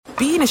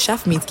being a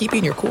chef means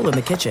keeping your cool in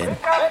the kitchen.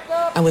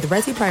 And with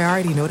Resi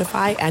Priority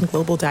Notify and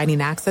Global Dining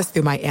Access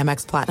through my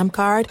Amex Platinum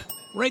card,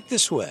 right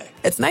this way.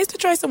 It's nice to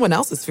try someone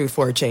else's food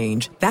for a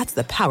change. That's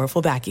the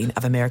powerful backing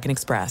of American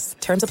Express.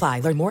 Terms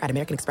apply. Learn more at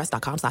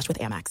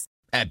americanexpress.com/withAmex.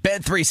 At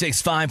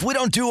Bet365, we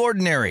don't do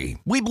ordinary.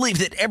 We believe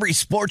that every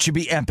sport should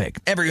be epic.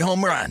 Every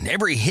home run,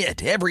 every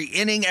hit, every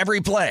inning, every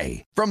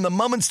play. From the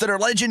moments that are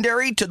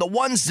legendary to the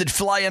ones that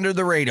fly under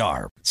the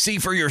radar. See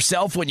for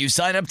yourself when you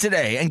sign up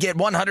today and get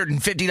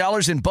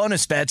 $150 in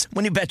bonus bets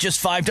when you bet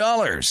just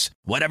 $5.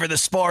 Whatever the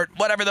sport,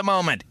 whatever the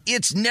moment,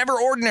 it's never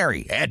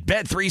ordinary at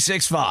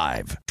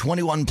Bet365.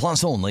 21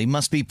 plus only.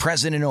 Must be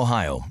present in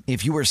Ohio.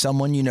 If you or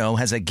someone you know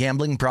has a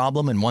gambling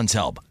problem and wants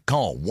help,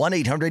 call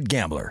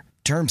 1-800-GAMBLER.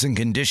 Terms and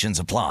conditions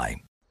apply.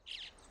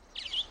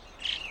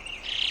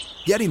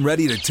 Getting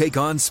ready to take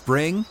on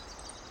spring?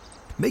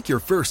 Make your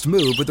first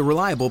move with the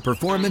reliable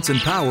performance and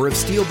power of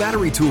Steel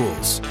battery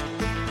tools.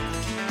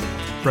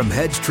 From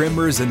hedge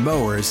trimmers and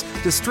mowers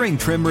to string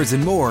trimmers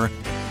and more,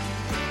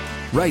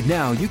 right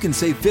now you can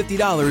save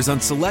 $50 on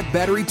select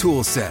battery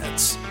tool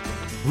sets.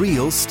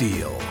 Real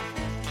Steel.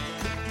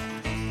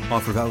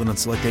 Offer valid on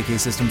select AK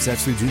system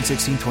sets through June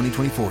 16,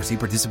 2024. See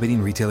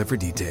participating retailer for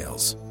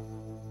details.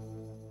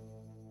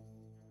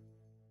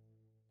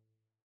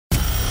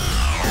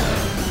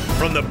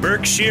 From the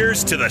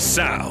Berkshires to the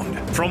Sound,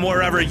 from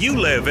wherever you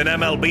live in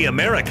MLB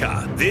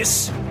America,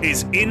 this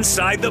is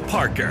Inside the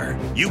Parker.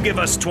 You give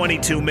us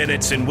 22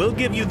 minutes and we'll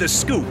give you the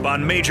scoop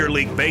on Major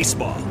League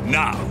Baseball.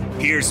 Now,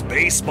 here's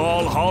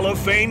Baseball Hall of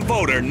Fame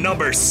voter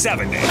number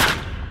 70,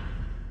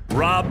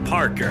 Rob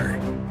Parker.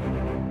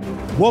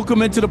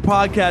 Welcome into the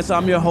podcast.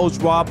 I'm your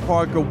host, Rob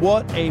Parker.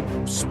 What a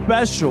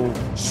special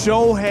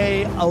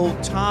Shohei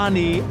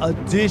Ohtani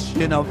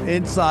edition of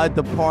Inside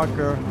the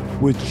Parker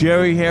with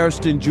Jerry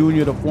Hairston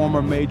Jr., the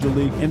former Major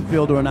League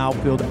infielder and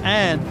outfielder,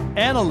 and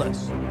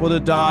analyst for the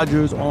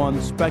Dodgers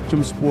on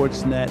Spectrum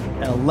Sportsnet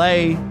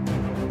LA.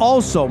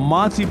 Also,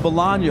 Monse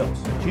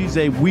Bolaños. She's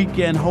a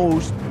weekend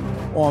host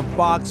on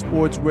Fox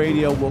Sports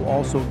Radio. We'll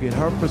also get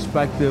her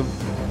perspective.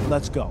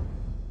 Let's go.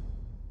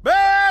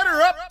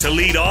 To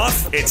lead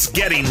off, it's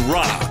Getting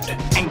Robbed.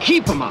 And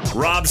keep them up.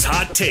 Rob's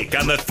hot take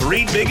on the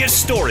three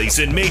biggest stories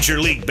in Major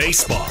League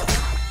Baseball.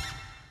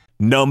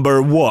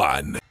 Number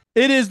one.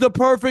 It is the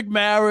perfect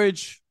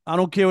marriage. I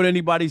don't care what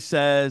anybody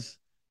says.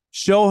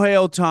 Shohei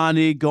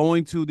Ohtani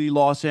going to the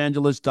Los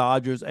Angeles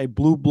Dodgers, a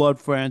blue blood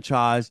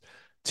franchise,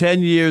 10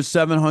 years,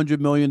 $700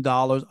 million.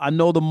 I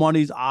know the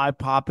money's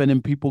eye-popping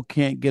and people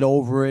can't get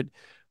over it.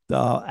 The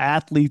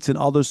athletes in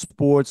other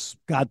sports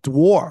got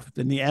dwarfed.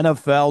 In the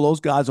NFL,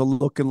 those guys are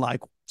looking like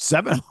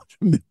 700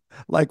 million.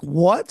 Like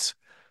what?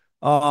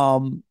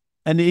 And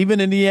even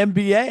in the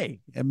NBA,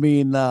 I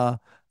mean, I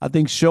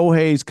think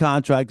Shohei's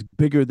contract is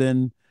bigger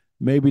than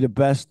maybe the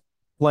best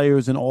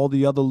players in all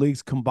the other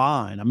leagues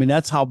combined. I mean,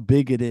 that's how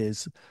big it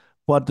is.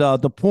 But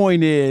the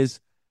point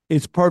is,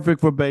 it's perfect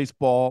for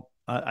baseball.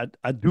 I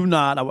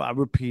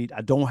repeat,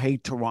 I don't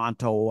hate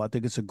Toronto. I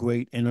think it's a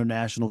great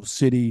international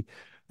city.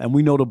 And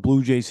we know the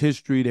Blue Jays'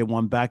 history. They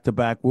won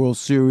back-to-back World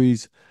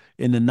Series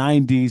in the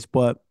 90s.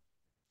 But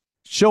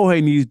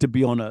Shohei needs to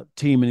be on a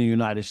team in the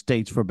United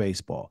States for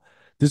baseball.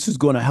 This is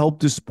going to help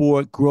the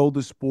sport, grow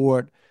the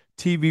sport.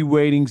 TV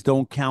ratings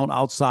don't count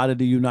outside of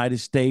the United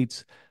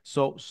States.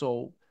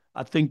 So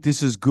I think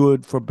this is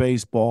good for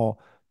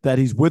baseball, that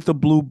he's with the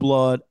blue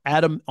blood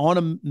on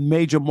a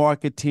major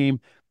market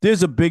team.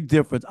 There's a big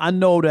difference. I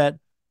know that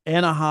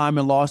Anaheim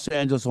and Los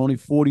Angeles are only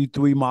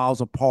 43 miles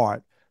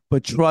apart,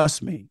 but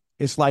trust me,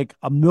 it's like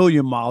a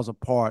million miles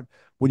apart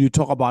when you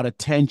talk about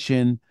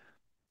attention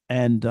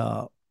and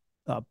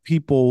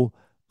people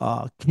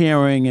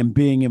caring and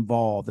being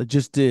involved. It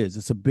just is.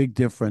 It's a big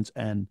difference.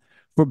 And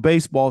for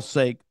baseball's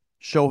sake,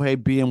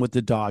 Shohei being with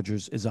the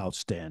Dodgers is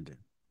outstanding.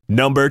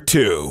 Number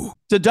two.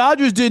 The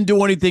Dodgers didn't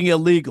do anything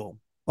illegal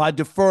by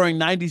deferring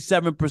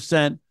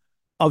 97%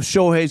 of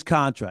Shohei's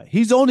contract.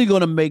 He's only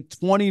going to make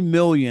 $20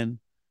 million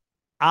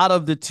out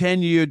of the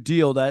 10-year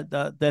deal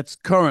that's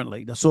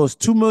currently. So it's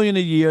 $2 million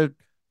a year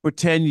for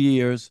 10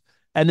 years,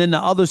 and then the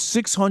other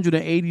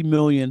 $680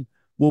 million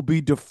will be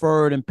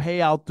deferred and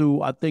pay out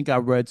through, I think I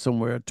read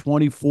somewhere,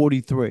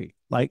 2043,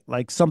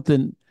 like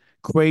something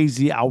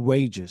crazy,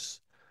 outrageous.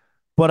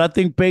 But I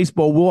think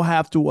baseball will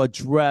have to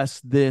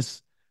address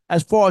this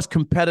as far as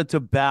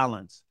competitive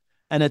balance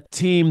and a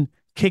team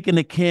kicking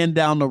the can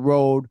down the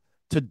road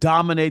to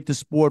dominate the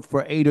sport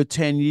for 8 or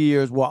 10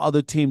 years while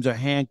other teams are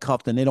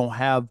handcuffed and they don't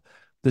have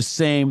the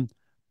same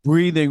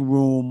breathing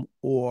room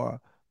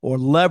or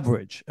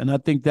leverage. And I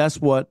think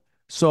that's what,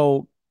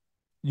 so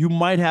you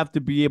might have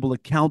to be able to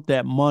count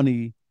that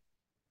money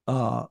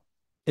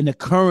in the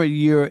current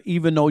year,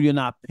 even though you're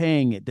not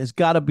paying it. There's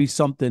got to be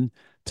something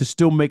to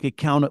still make it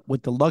count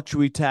with the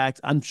luxury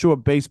tax. I'm sure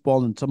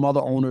baseball and some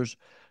other owners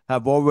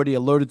have already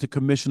alerted the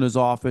commissioner's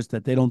office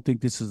that they don't think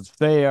this is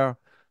fair,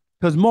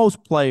 because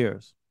most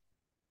players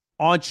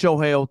aren't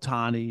Shohei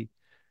Ohtani.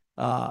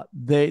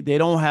 They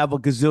don't have a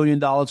gazillion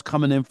dollars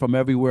coming in from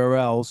everywhere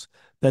else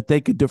that they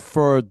could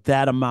defer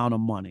that amount of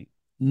money.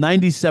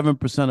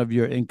 97% of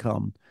your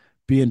income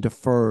being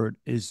deferred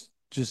is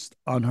just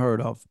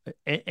unheard of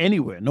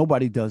anywhere.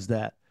 Nobody does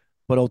that.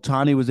 But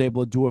Ohtani was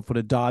able to do it for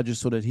the Dodgers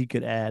so that he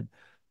could add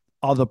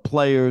other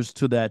players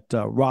to that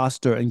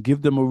roster and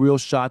give them a real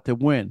shot to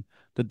win.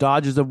 The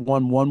Dodgers have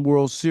won one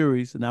World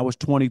Series, and that was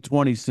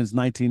 2020 since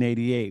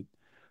 1988.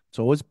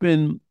 So it's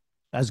been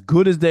as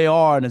good as they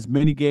are and as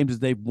many games as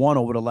they've won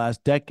over the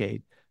last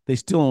decade, they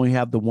still only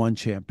have the one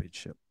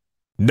championship.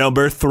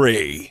 Number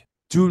 3.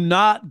 Do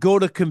not go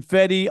to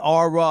Confetti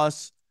R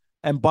Us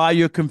and buy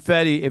your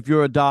confetti if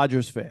you're a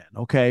Dodgers fan,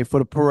 okay, for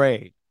the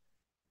parade,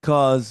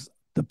 because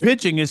the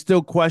pitching is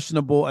still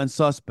questionable and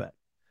suspect.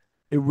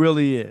 It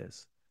really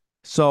is.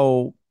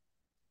 So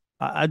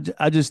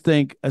I just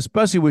think,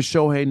 especially with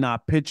Shohei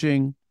not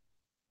pitching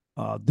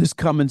this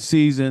coming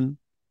season,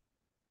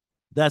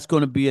 that's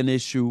going to be an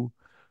issue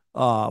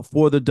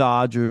for the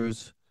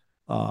Dodgers.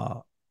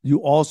 You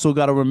also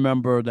got to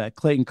remember that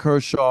Clayton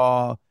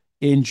Kershaw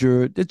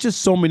injured. There's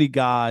just so many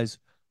guys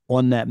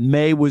on that.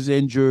 May was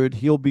injured.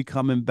 He'll be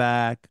coming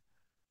back.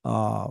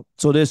 So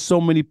there's so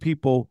many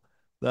people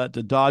that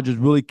the Dodgers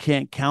really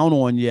can't count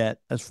on yet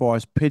as far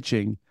as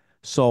pitching.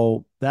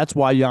 So that's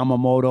why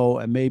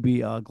Yamamoto and maybe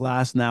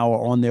Glasnow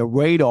are on their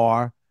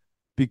radar,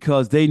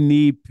 because they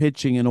need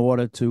pitching in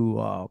order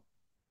to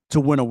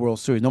win a World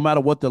Series, no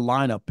matter what the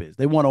lineup is.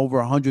 They won over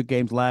 100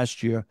 games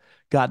last year,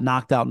 got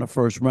knocked out in the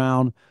first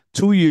round.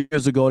 2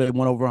 years ago, they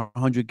won over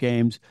 100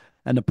 games,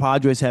 and the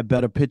Padres had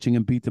better pitching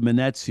and beat them in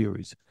that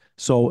series.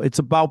 So it's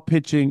about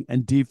pitching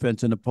and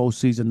defense in the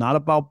postseason, not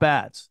about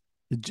bats.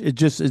 It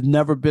just has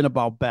never been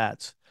about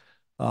bats.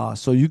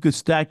 So you could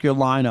stack your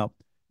lineup.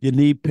 You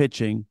need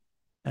pitching,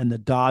 and the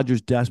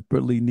Dodgers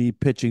desperately need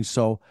pitching.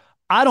 So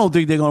I don't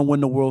think they're going to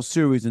win the World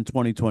Series in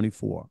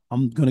 2024.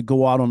 I'm going to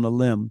go out on a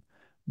limb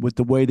with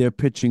the way their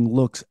pitching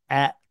looks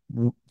at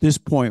this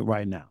point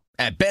right now.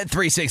 At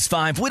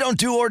Bet365, we don't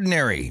do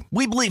ordinary.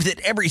 We believe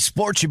that every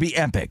sport should be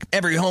epic.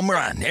 Every home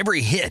run,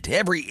 every hit,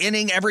 every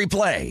inning, every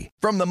play.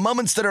 From the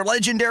moments that are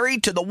legendary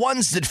to the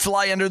ones that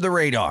fly under the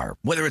radar.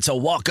 Whether it's a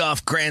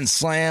walk-off grand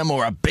slam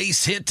or a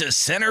base hit to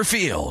center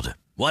field.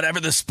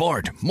 Whatever the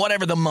sport,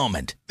 whatever the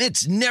moment.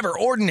 It's never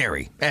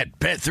ordinary at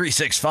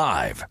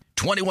Bet365.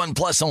 21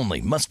 plus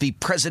only. Must be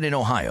present in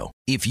Ohio.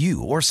 If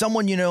you or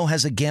someone you know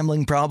has a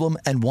gambling problem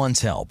and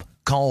wants help,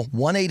 call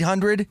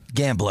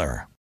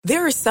 1-800-GAMBLER.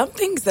 There are some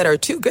things that are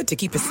too good to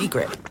keep a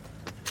secret.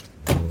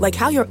 Like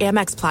how your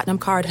Amex Platinum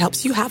card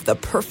helps you have the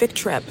perfect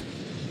trip.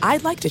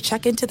 I'd like to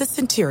check into the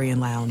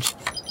Centurion Lounge.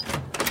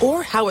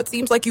 Or how it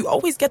seems like you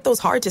always get those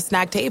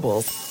hard-to-snag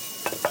tables.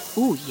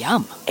 Ooh,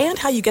 yum. And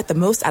how you get the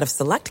most out of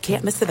select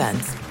can't-miss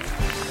events.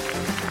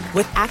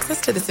 With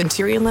access to the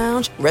Centurion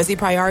Lounge, Resi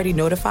Priority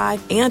Notify,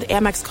 and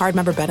Amex card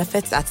member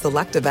benefits at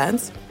select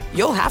events,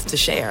 you'll have to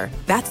share.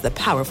 That's the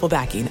powerful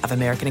backing of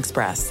American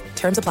Express.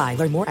 Terms apply.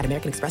 Learn more at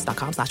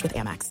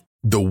americanexpress.com/withAmex.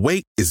 The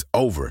wait is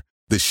over.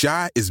 The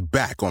Chi is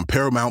back on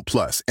Paramount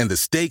Plus, and the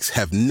stakes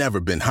have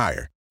never been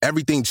higher.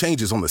 Everything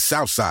changes on the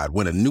South Side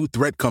when a new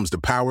threat comes to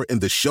power in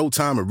the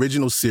Showtime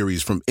original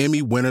series from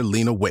Emmy winner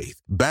Lena Waithe.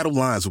 Battle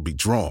lines will be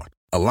drawn,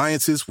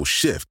 alliances will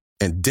shift,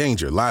 and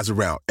danger lies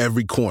around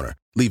every corner,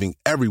 leaving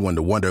everyone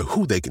to wonder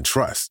who they can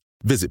trust.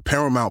 Visit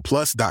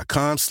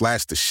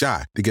ParamountPlus.com/The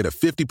Chi to get a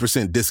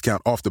 50%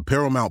 discount off the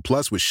Paramount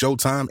Plus with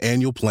Showtime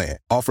annual plan.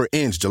 Offer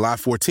ends July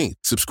 14th.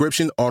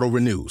 Subscription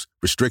auto-renews.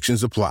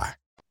 Restrictions apply.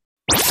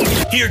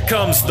 Here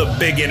comes the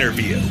big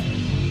interview.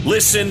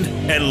 Listen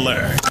and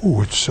learn.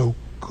 Oh, it's so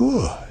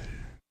good.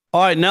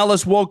 All right, now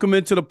let's welcome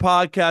into the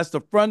podcast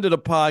a friend of the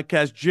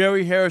podcast,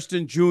 Jerry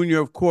Hairston Jr.,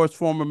 of course,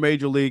 former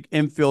Major League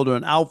infielder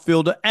and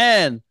outfielder,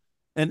 and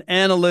an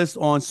analyst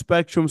on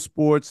Spectrum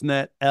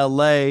Sportsnet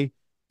LA.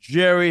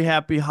 Jerry,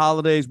 happy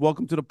holidays.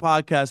 Welcome to the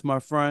podcast, my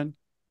friend.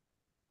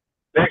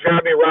 Thanks for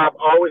having me, Rob.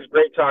 Always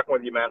great talking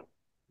with you, man.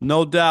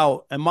 No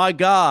doubt. And my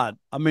God,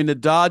 I mean, the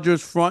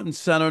Dodgers front and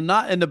center,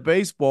 not in the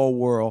baseball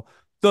world,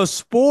 the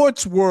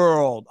sports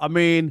world. I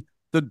mean,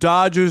 the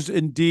Dodgers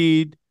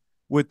indeed,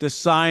 with the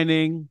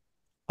signing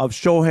of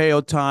Shohei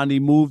Ohtani,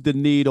 moved the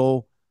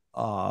needle.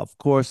 Of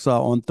course,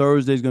 on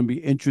Thursday is going to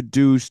be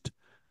introduced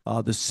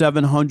the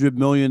 $700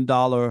 million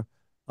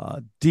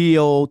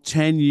deal,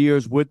 10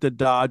 years with the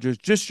Dodgers.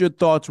 Just your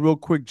thoughts real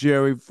quick,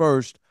 Jerry,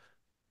 first,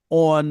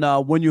 on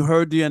when you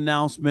heard the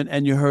announcement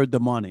and you heard the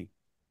money.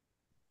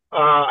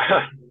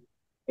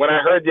 When I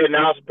heard the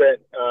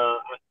announcement,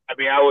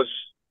 I was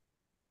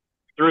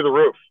through the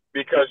roof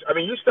because,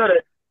 you said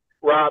it,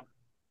 Rob,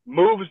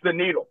 moves the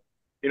needle.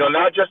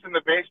 Not just in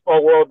the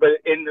baseball world,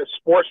 but in the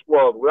sports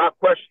world. Without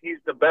question,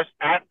 he's the best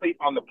athlete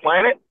on the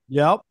planet.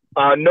 Yep.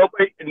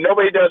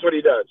 Nobody does what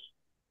he does.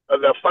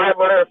 The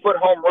 500-foot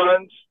home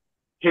runs,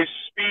 his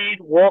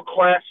speed,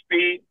 world-class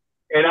speed,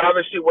 and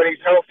obviously when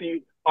he's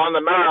healthy on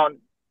the mound,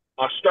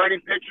 starting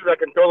pitcher that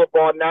can throw the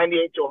ball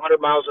 98 to 100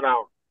 miles an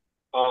hour.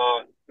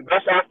 The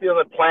best athlete on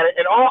the planet,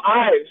 and all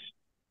eyes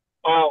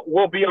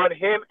will be on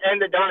him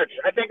and the Dodgers.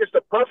 I think it's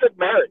the perfect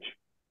marriage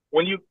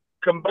when you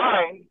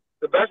combine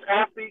the best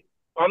athlete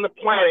on the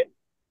planet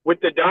with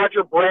the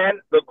Dodger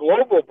brand, the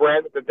global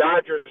brand that the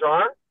Dodgers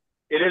are.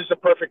 It is the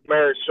perfect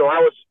marriage. So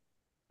I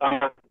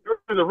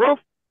through the roof.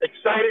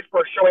 Excited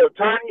for Shohei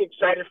Ohtani,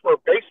 excited for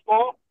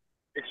baseball,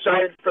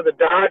 excited for the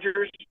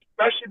Dodgers,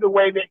 especially the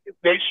way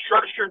they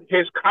structured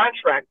his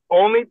contract,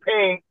 only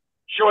paying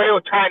Shohei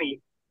Ohtani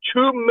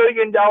 $2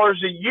 million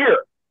a year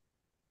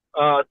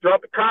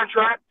throughout the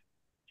contract.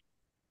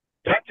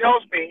 That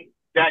tells me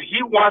that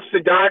he wants the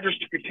Dodgers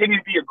to continue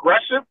to be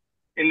aggressive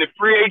in the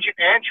free agent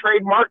and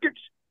trade markets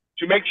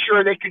to make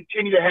sure they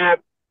continue to have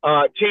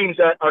teams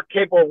that are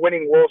capable of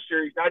winning World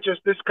Series, not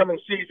just this coming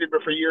season,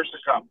 but for years to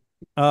come.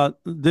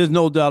 There's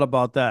no doubt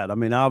about that. I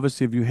mean,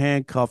 obviously, if you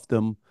handcuff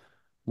them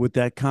with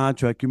that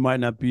contract, you might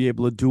not be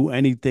able to do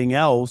anything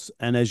else.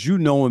 And as you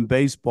know, in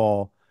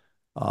baseball,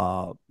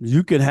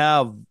 you could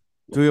have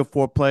 3 or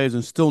 4 players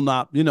and still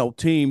not,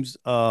 teams.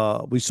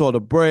 We saw the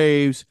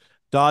Braves,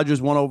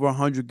 Dodgers won over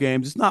 100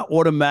 games. It's not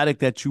automatic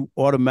that you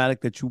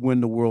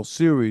win the World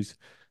Series.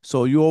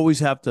 So you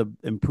always have to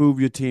improve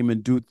your team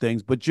and do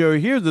things. But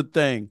Jerry, here's the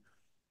thing.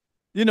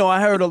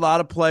 I heard a lot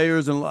of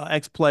players and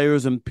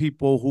ex-players and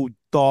people who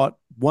thought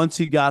once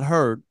he got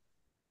hurt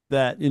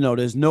that,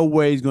 there's no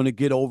way he's going to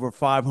get over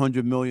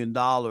 $500 million.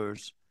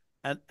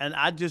 And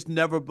I just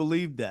never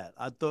believed that.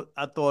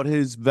 I thought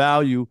his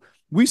value,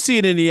 we see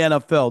it in the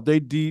NFL. They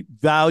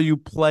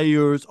devalue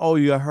players. Oh,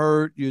 you're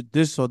hurt, you're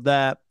this or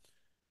that.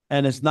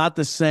 And it's not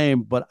the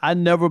same. But I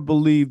never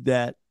believed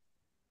that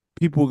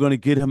people were going to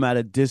get him at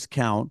a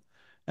discount.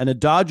 And the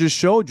Dodgers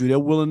showed you they're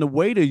willing to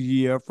wait a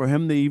year for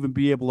him to even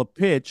be able to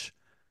pitch.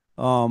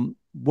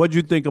 What do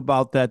you think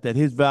about that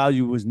his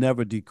value was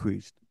never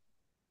decreased?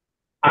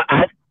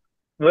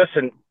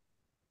 Listen,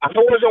 I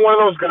wasn't one of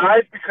those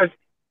guys because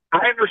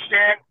I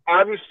understand,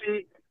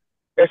 obviously,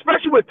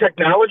 especially with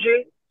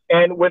technology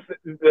and with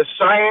the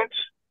science,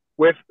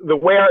 with the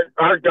way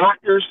our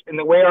doctors and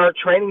the way our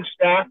training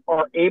staff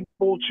are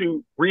able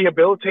to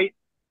rehabilitate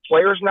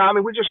players now. I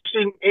mean, we're just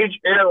seeing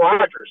Aaron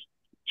Rodgers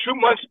 2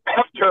 months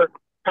after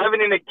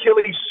having an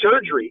Achilles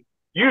surgery.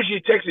 Usually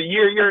it takes a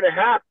year and a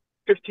half,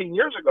 15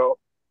 years ago.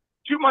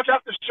 2 months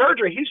after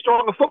surgery, he's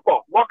throwing the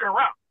football, walking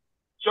around.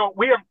 So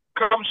we have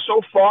come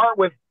so far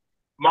with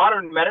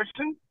modern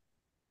medicine.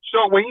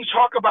 So when you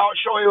talk about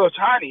Shohei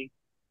Ohtani,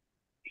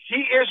 he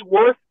is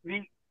worth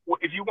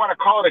if you want to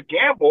call it a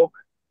gamble,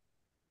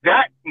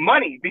 that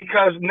money,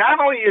 because not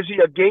only is he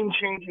a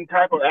game-changing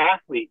type of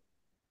athlete,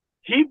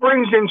 he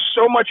brings in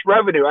so much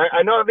revenue.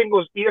 I think it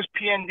was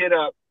ESPN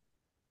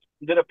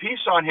did a piece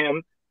on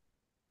him.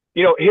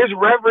 His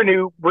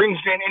revenue brings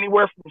in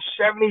anywhere from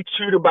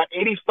 72 to about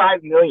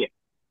 85 million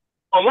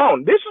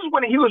alone. This is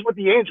when he was with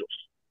the Angels.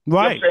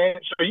 Right. You know what I'm saying?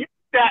 So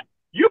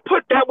you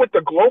put that with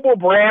the global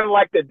brand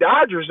like the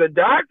Dodgers. The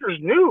Dodgers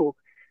knew,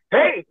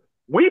 hey,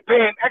 we pay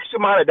an X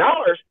amount of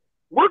dollars,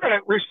 we're going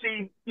to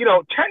receive,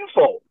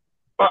 tenfold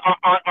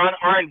on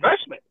our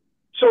investment.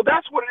 So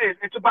that's what it is.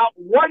 It's about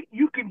what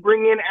you can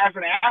bring in as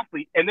an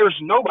athlete, and there's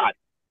nobody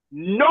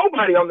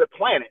on the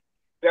planet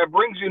that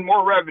brings in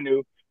more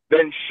revenue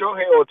than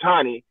Shohei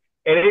Ohtani,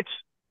 and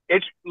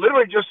it's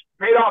literally just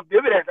paid off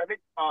dividends. I think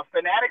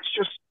Fanatics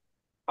just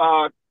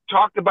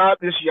talked about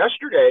this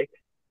yesterday.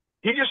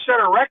 He just set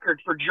a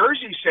record for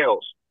jersey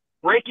sales,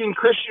 breaking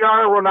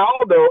Cristiano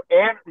Ronaldo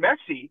and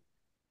Messi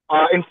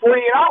in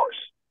 48 hours.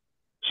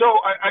 So,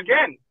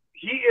 again,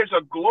 he is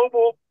a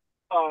global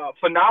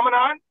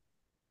phenomenon.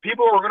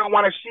 People are going to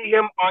want to see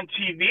him on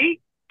TV.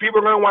 People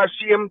are going to want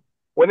to see him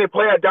when they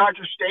play at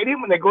Dodger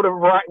Stadium, when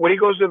he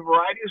goes to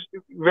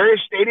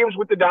various stadiums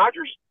with the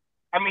Dodgers.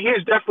 I mean, he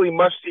is definitely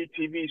must-see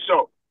TV.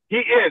 So he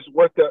is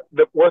worth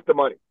the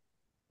money.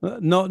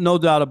 No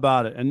doubt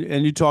about it.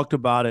 And you talked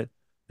about it.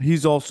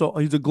 He's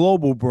a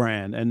global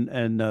brand,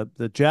 and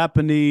the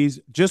Japanese,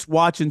 just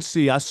watch and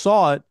see. I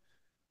saw it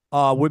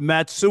with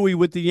Matsui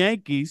with the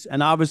Yankees,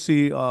 and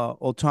obviously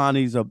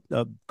Ohtani's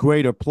a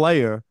greater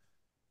player,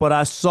 but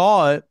I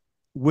saw it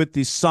with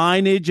the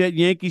signage at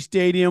Yankee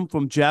Stadium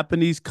from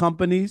Japanese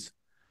companies.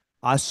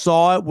 I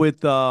saw it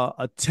with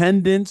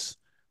attendance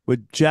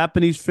with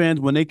Japanese fans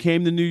when they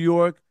came to New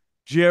York.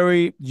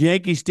 Jerry,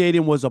 Yankee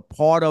Stadium was a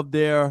part of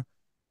their,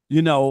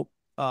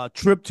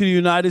 trip to the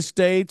United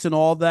States and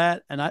all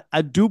that. And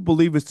I do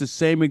believe it's the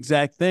same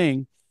exact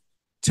thing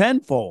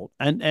tenfold.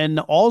 And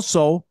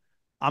also,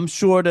 I'm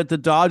sure that the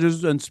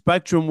Dodgers and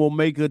Spectrum will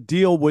make a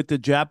deal with the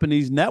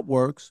Japanese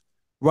networks,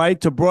 right,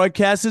 to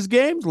broadcast his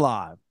games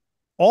live.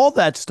 All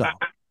that stuff.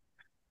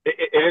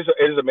 It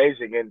is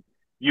amazing. And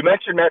you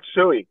mentioned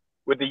Matsui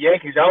with the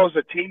Yankees. That was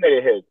a teammate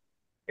of his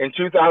in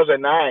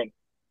 2009.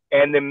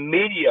 And the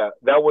media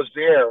that was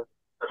there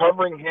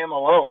covering him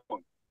alone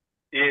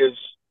is,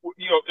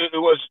 it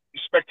was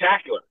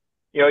spectacular.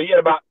 He had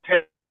about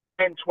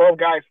 10, 12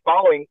 guys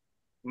following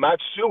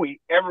Matsui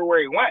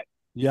everywhere he went.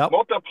 Yep.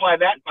 Multiply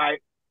that by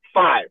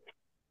 5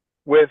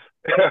 with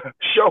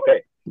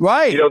Shohei.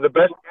 Right. The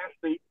best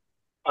athlete,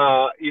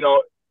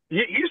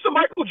 he's the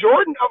Michael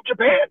Jordan of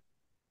Japan.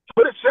 To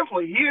put it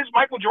simply, he is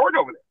Michael Jordan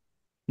over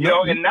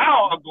there. And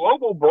now a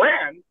global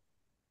brand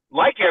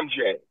like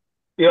MJ.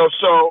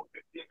 So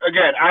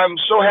again, I'm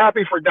so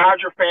happy for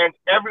Dodger fans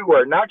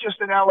everywhere, not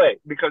just in LA,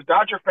 because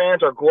Dodger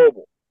fans are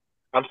global.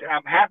 I'm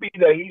happy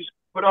that he's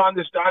put on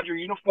this Dodger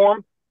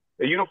uniform,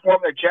 the uniform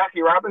that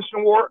Jackie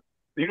Robinson wore,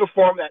 the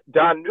uniform that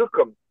Don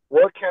Newcomb,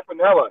 Roy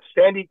Campanella,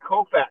 Sandy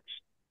Koufax,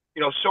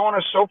 so on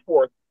and so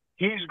forth.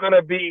 He's going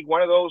to be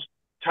one of those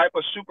type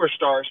of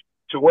superstars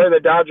to wear the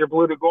Dodger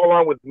blue to go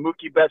along with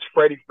Mookie Betts,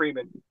 Freddie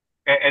Freeman,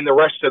 and the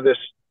rest of this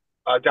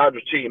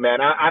Dodger team, man.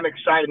 I'm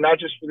excited, not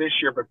just for this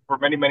year, but for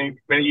many, many,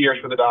 many years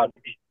for the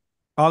Dodgers.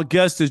 Our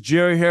guest is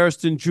Jerry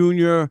Hairston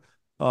Jr.,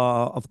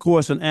 of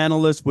course, an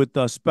analyst with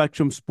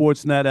Spectrum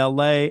Sportsnet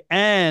LA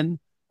and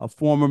a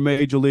former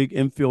Major League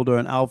infielder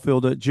and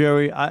outfielder.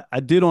 Jerry, I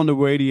did on the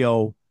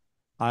radio,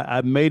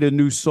 I made a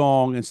new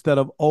song. Instead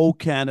of "Oh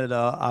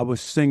Canada," I was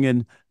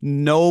singing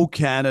 "No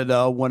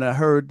Canada" when I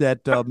heard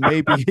that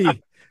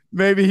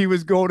maybe he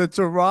was going to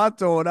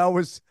Toronto, and I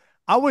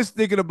was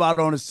thinking about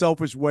it on a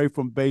selfish way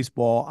from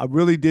baseball. I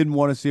really didn't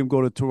want to see him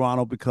go to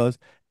Toronto because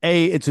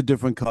it's a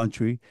different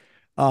country,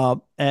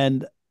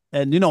 and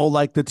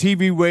like the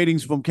TV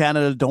ratings from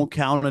Canada don't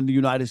count in the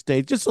United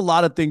States. Just a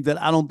lot of things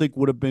that I don't think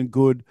would have been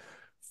good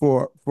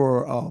for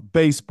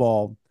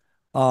baseball.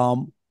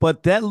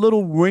 But that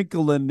little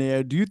wrinkle in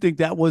there, do you think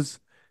that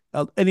was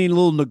any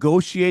little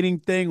negotiating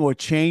thing or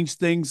change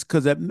things?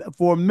 Because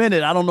for a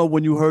minute, I don't know,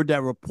 when you heard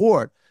that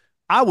report,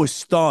 I was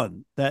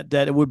stunned that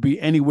it would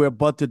be anywhere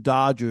but the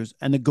Dodgers,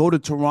 and to go to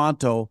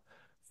Toronto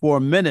for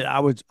a minute,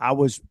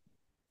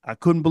 I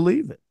couldn't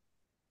believe it.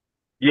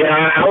 Yeah,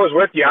 I was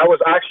with you. I was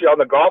actually on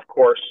the golf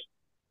course.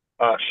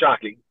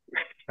 Shocking.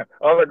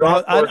 On the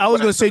golf course. I was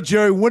going to say,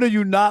 Jerry, when are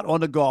you not on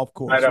the golf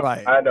course?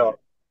 I know.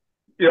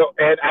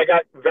 And I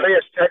got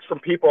various texts from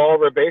people all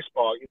over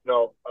baseball,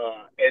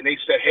 and they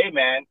said, hey,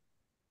 man,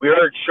 we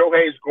heard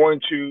Shohei's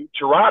going to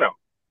Toronto.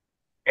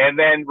 And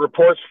then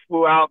reports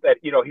flew out that,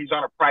 he's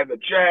on a private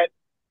jet.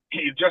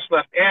 He just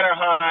left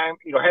Anaheim,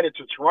 headed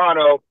to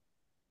Toronto.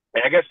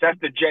 And I guess that's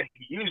the jet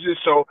he uses.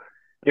 So,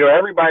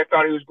 everybody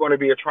thought he was going to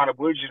be a Toronto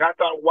Blue Jays. And I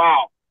thought,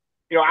 wow,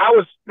 I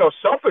was,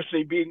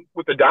 selfishly being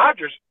with the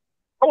Dodgers,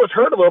 I was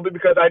hurt a little bit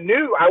because I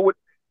knew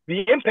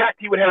the impact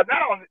he would have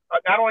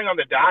not only on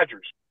the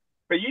Dodgers,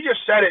 but you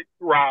just said it,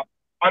 Rob,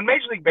 on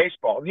Major League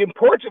Baseball, the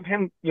importance of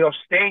him,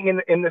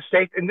 staying in the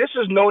States. And this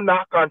is no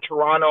knock on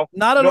Toronto.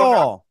 Not at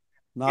all.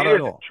 Not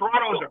at all.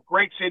 Toronto is a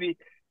great city.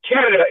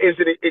 Canada is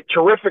a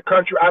terrific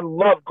country. I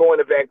love going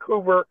to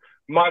Vancouver,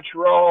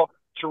 Montreal,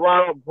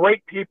 Toronto,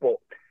 great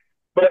people.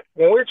 But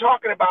when we're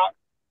talking about,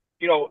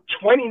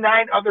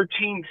 29 other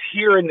teams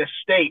here in the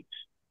States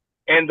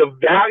and the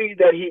value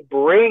that he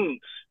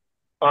brings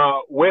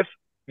with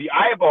the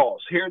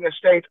eyeballs here in the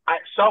States, I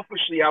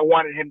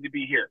wanted him to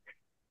be here.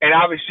 And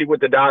obviously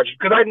with the Dodgers,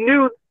 because I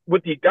knew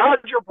with the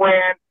Dodger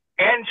brand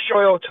and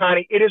Shohei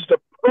Ohtani, it is the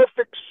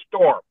perfect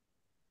storm.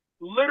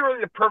 Literally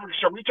the perfect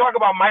storm. We talk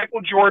about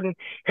Michael Jordan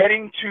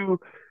heading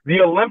to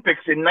the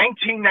Olympics in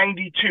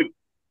 1992,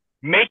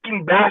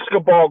 making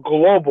basketball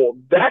global.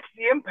 That's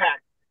the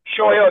impact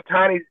Shohei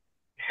Ohtani's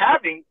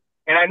having,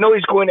 and I know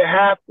he's going to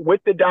have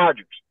with the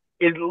Dodgers.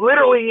 It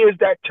literally is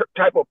that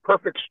type of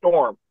perfect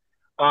storm.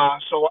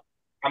 So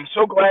I'm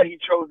so glad he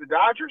chose the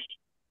Dodgers.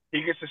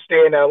 He gets to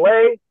stay in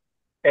L.A.,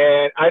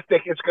 and I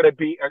think it's going to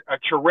be a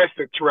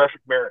terrific,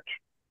 terrific marriage.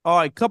 All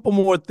right, couple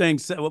more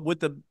things with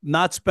the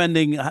not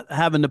spending,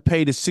 having to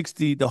pay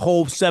the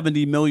whole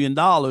 $70 million.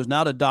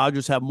 Now the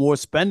Dodgers have more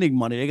spending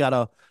money. They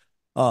got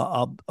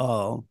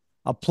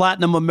a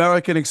Platinum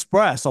American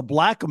Express, a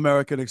Black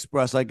American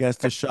Express, I guess,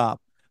 to shop.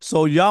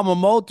 So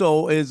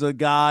Yamamoto is a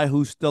guy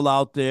who's still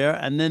out there,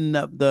 and then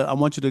I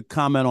want you to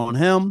comment on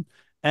him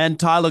and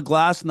Tyler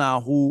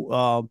Glasnow,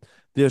 who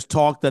there's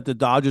talk that the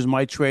Dodgers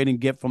might trade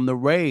and get from the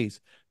Rays.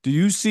 Do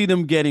you see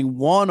them getting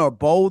one or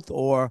both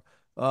or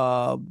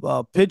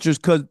pitchers?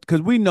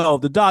 Because we know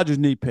the Dodgers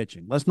need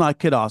pitching. Let's not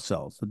kid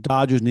ourselves. The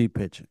Dodgers need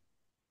pitching.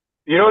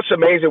 It's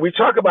amazing. We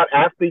talk about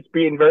athletes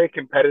being very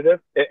competitive,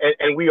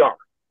 and we are.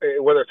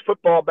 Whether it's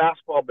football,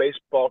 basketball,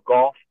 baseball,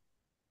 golf,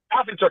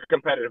 athletes are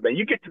competitive. Man,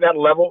 you get to that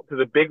level, to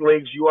the big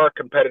leagues, you are a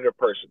competitive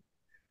person.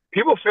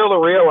 People fail to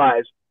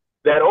realize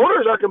that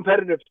owners are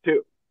competitive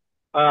too.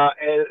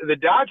 And the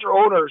Dodger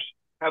owners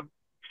have,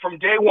 from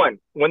day one,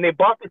 when they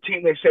bought the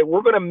team, they say,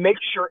 we're going to make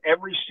sure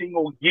every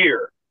single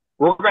year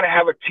we're going to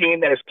have a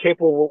team that is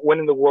capable of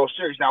winning the World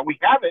Series. Now, we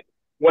haven't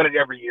won it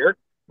every year,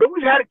 but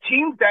we've had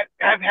teams that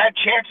have had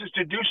chances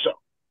to do so.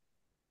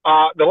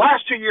 The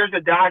last 2 years,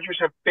 the Dodgers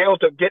have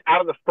failed to get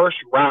out of the first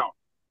round.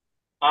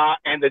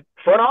 And the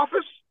front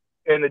office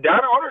and the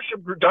Dodger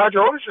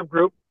ownership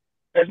group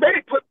has made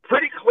it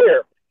pretty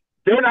clear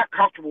they're not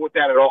comfortable with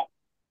that at all.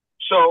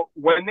 So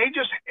when they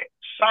just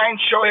signed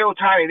Shohei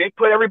Ohtani, they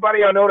put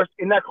everybody on notice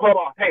in that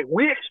clubhouse, hey,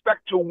 we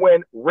expect to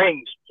win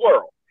rings,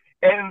 plural.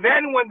 And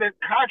then when the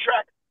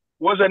contract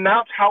was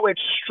announced how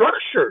it's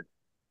structured,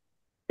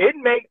 it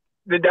made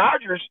the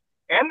Dodgers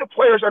and the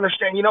players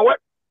understand, you know what?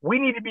 We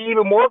need to be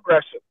even more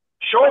aggressive.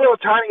 Shohei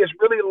Ohtani has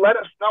really let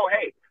us know,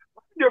 hey,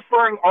 I'm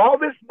deferring all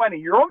this money.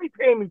 You're only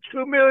paying me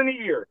 $2 million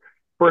a year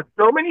for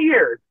so many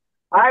years.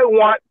 I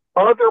want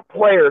other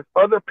players,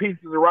 other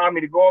pieces around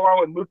me to go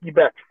along with Mookie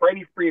Betts,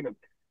 Freddie Freeman,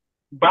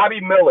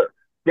 Bobby Miller,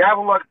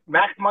 Gavin Lux,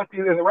 Max Muncy,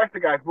 and the rest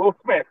of the guys, Will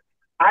Smith.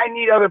 I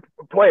need other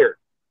players.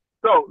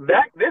 So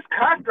this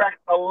contract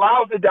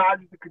allows the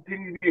Dodgers to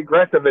continue to be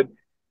aggressive. And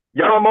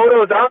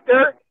Yamamoto is out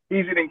there.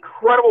 He's an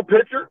incredible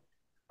pitcher.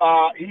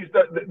 He's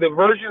the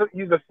version.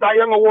 He's a Cy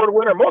Young Award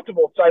winner,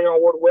 multiple Cy Young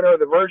Award winner.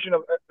 The version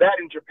of that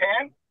in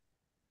Japan.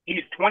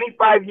 He's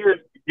 25 years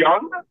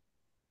young.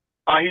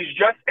 He's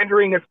just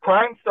entering his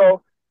prime.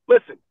 So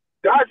listen,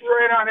 Dodgers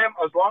are in on him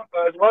as well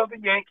as the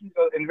Yankees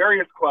in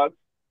various clubs.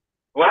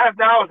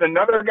 Glasnow is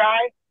another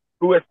guy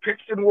who has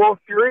pitched in World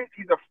Series.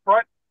 He's a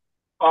front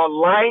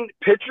line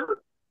pitcher.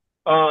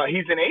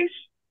 He's an ace.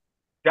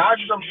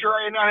 Dodgers, I'm sure,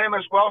 are in on him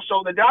as well.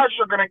 So the Dodgers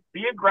are going to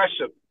be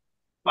aggressive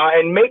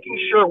and making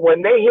sure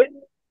when they hit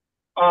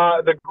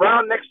the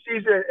ground next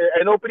season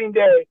and opening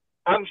day,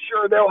 I'm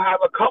sure they'll have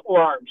a couple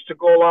arms to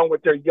go along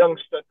with their young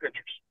stud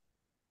pitchers.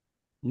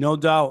 No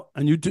doubt.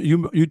 And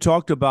you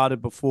talked about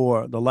it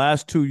before. The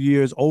last 2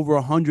 years, over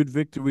 100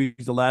 victories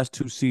the last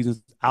 2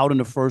 seasons, out in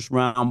the first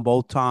round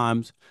both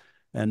times.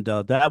 And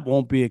that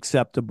won't be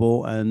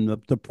acceptable.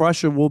 And the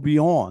pressure will be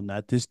on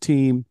that this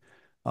team,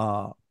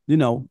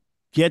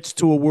 gets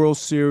to a World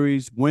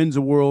Series, wins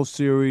a World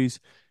Series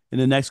in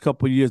the next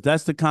couple of years.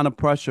 That's the kind of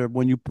pressure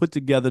when you put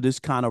together this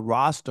kind of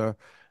roster.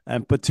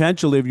 And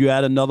potentially if you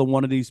add another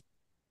one of these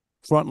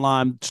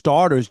frontline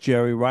starters,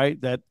 Jerry, right,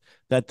 that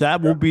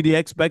will be the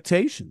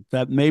expectation,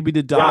 that maybe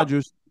the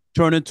Dodgers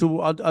turn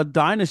into a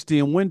dynasty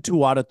and win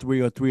 2 out of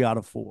 3 or 3 out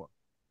of 4.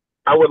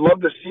 I would love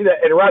to see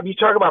that. And, Rob, you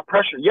talk about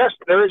pressure. Yes,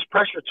 there is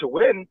pressure to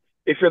win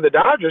if you're the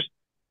Dodgers.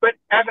 But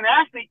as an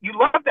athlete, you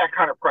love that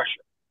kind of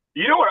pressure.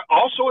 You know what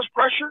also is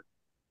pressure?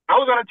 I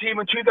was on a team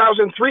in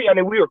 2003. I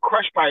mean, we were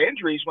crushed by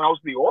injuries when I was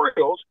with the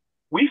Orioles.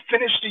 We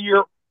finished the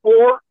year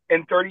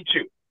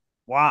 4-32.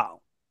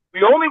 Wow.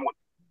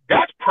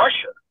 That's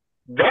pressure.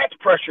 That's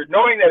pressure,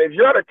 knowing that if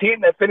you're on a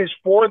team that finished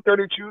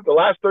 4-32 the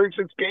last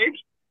 36 games,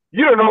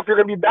 you don't know if you're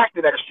going to be back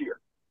the next year.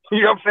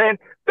 You know what I'm saying?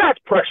 That's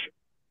pressure,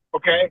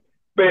 okay?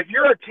 But if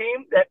you're a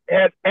team that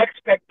has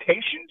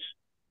expectations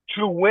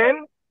to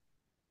win,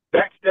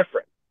 that's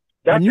different.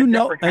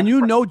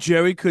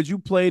 Jerry, because you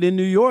played in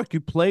New York. You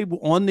played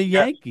on the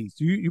Yankees.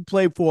 You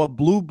played for a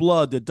blue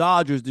blood, the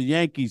Dodgers, the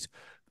Yankees,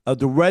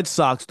 the Red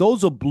Sox.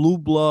 Those are blue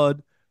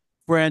blood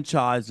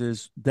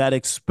franchises that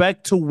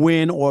expect to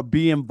win or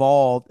be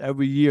involved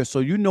every year. So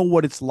you know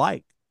what it's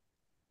like.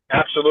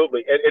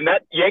 Absolutely. And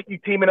that Yankee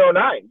team in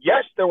 2009,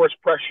 yes, there was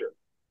pressure.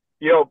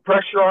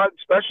 Pressure on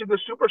especially the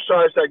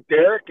superstars like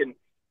Derek and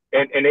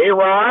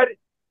A-Rod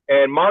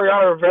and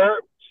Mariano Rivera,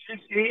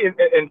 CC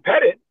and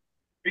Pettit,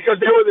 because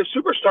they were the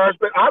superstars.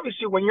 But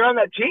obviously when you're on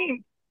that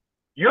team,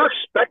 you're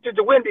expected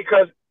to win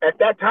because at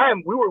that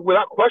time we were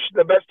without question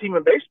the best team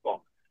in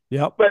baseball.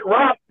 Yep. But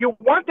Rob, you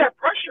want that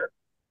pressure.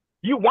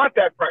 You want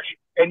that pressure,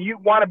 and you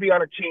want to be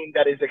on a team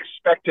that is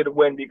expected to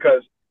win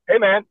because, hey,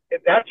 man,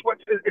 that's what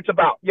it's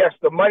about. Yes,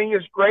 the money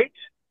is great,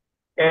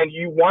 and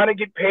you want to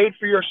get paid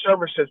for your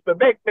services, but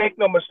make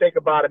no mistake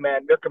about it,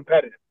 man, they're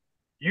competitive.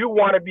 You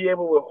want to be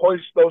able to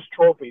hoist those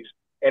trophies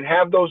and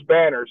have those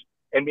banners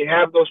and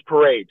have those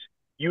parades.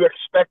 You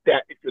expect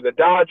that if you're the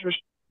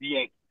Dodgers, the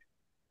Yankees.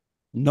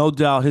 No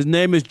doubt. His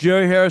name is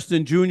Jerry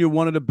Hairston Jr.,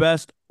 one of the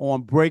best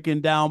on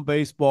breaking down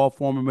baseball,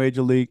 former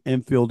Major League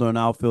infielder and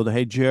outfielder.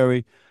 Hey,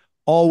 Jerry,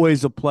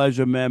 always a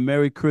pleasure, man.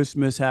 Merry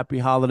Christmas, happy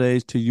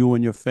holidays to you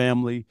and your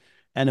family.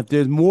 And if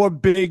there's more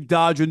big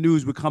Dodger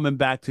news, we're coming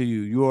back to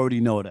you. You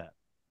already know that.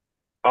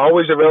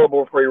 Always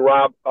available for you,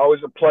 Rob.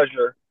 Always a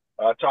pleasure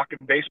talking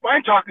baseball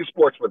and talking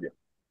sports with you.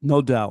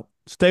 No doubt.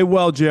 Stay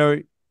well,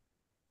 Jerry.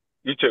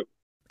 You too.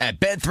 At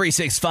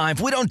Bet365,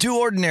 we don't do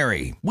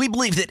ordinary. We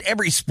believe that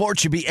every sport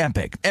should be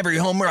epic. Every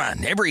home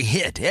run, every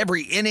hit,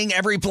 every inning,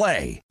 every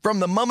play. From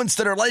the moments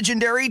that are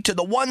legendary to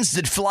the ones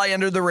that fly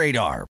under the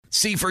radar.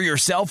 See for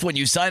yourself when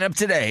you sign up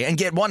today and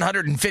get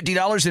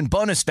 $150 in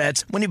bonus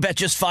bets when you bet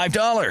just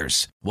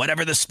 $5.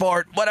 Whatever the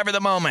sport, whatever the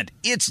moment,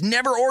 it's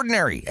never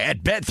ordinary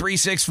at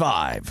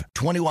Bet365.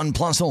 21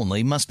 plus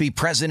only. Must be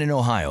present in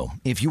Ohio.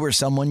 If you or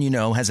someone you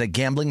know has a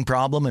gambling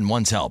problem and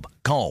wants help,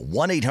 call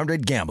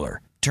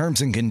 1-800-GAMBLER.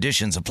 Terms and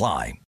conditions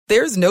apply.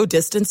 There's no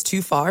distance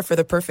too far for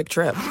the perfect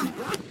trip.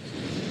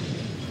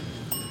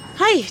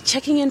 Hi,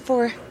 checking in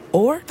for...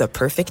 Or the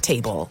perfect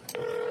table.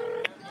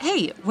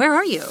 Hey, where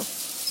are you?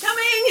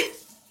 Coming!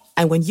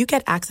 And when you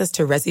get access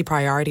to Resi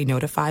Priority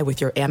Notify with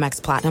your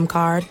Amex Platinum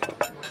card...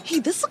 Hey,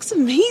 this looks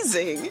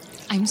amazing.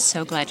 I'm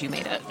so glad you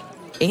made it.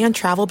 And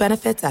travel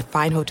benefits at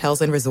fine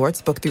hotels and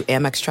resorts booked through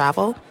Amex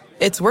Travel,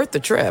 it's worth the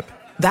trip.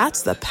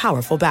 That's the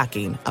powerful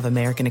backing of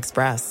American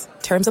Express.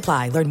 Terms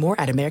apply. Learn more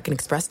at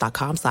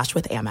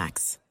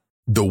americanexpress.com/withAmex.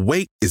 The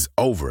wait is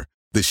over.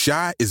 The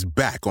Chi is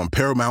back on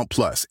Paramount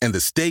Plus, and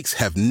the stakes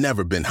have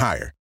never been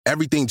higher.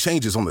 Everything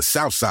changes on the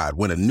South Side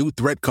when a new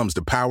threat comes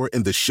to power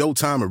in the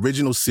Showtime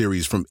original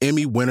series from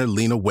Emmy winner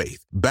Lena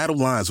Waithe. Battle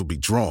lines will be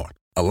drawn,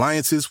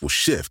 alliances will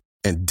shift,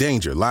 and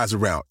danger lies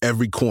around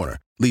every corner,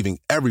 leaving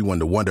everyone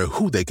to wonder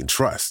who they can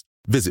trust.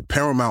 Visit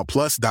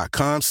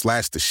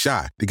ParamountPlus.com/The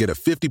Chi to get a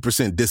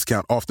 50%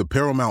 discount off the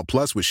Paramount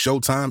Plus with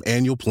Showtime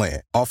annual plan.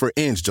 Offer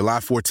ends July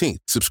 14th.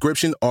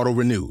 Subscription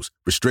auto-renews.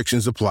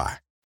 Restrictions apply.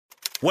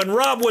 When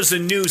Rob was a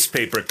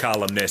newspaper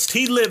columnist,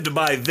 he lived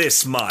by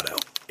this motto: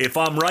 if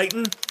I'm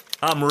writing,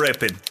 I'm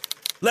ripping.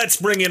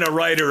 Let's bring in a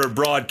writer or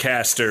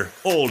broadcaster,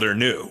 old or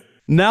new.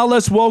 Now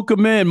let's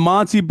welcome in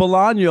Monse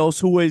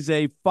Bolaños, who is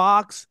a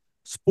Fox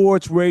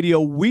Sports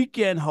Radio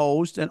weekend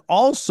host and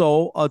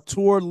also a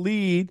tour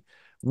lead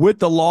with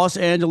the Los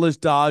Angeles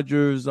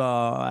Dodgers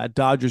at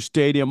Dodger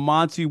Stadium.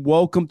 Monse,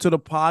 welcome to the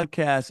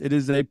podcast. It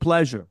is a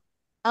pleasure.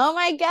 Oh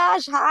my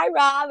gosh. Hi,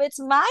 Rob. It's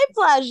my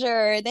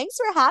pleasure. Thanks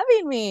for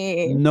having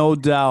me. No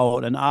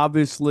doubt. And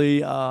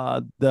obviously,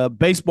 the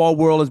baseball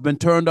world has been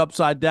turned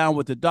upside down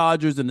with the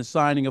Dodgers and the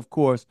signing, of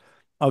course,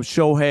 of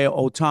Shohei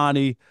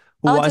Ohtani.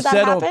 Who did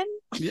that happen?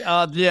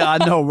 Yeah,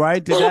 I know,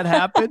 right? Did that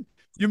happen?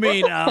 You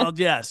mean,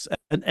 yes.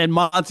 And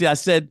Monse, I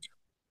said,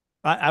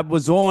 I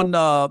was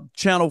on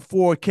Channel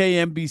 4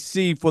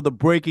 KMBC for the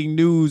breaking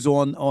news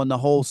on the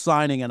whole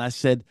signing, and I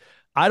said,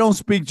 I don't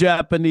speak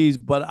Japanese,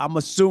 but I'm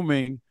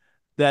assuming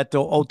that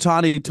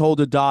Ohtani told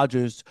the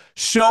Dodgers,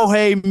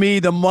 Shohei me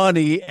the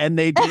money, and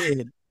they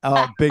did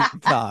big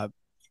time.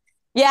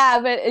 Yeah,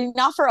 but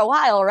not for a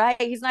while,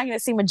 right? He's not going to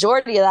see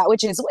majority of that,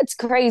 which is what's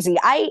crazy.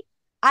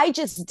 I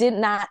just did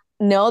not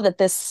know that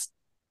this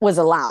was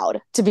allowed,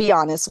 to be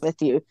honest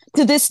with you,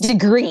 to this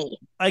degree.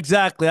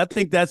 Exactly. I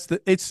think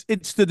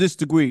it's to this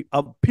degree.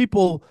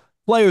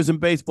 Players in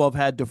baseball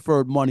have had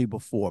deferred money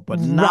before,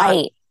 but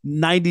not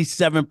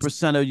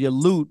 97% of your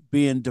loot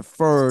being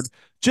deferred.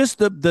 Just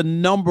the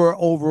number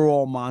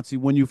overall, Monse,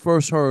 when you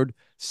first heard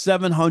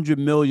 $700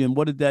 million,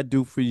 what did that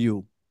do for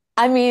you?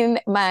 I mean,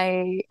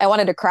 I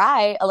wanted to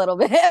cry a little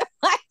bit.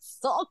 My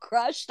soul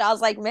crushed. I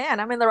was like, man,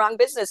 I'm in the wrong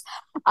business.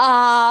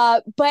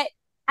 But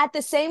at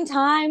the same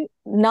time,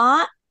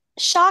 not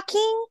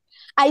shocking.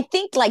 I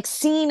think like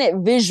seeing it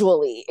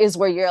visually is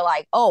where you're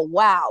like, oh,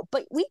 wow.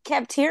 But we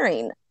kept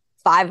hearing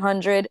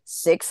 500,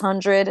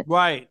 600.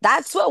 Right.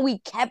 That's what we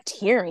kept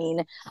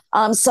hearing.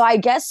 So I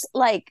guess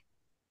like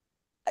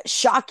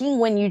shocking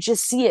when you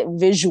just see it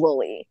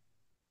visually.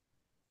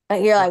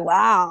 And you're like,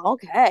 wow,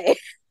 okay.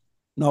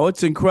 No,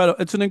 it's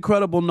incredible. It's an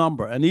incredible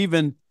number. And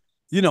even,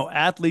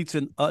 athletes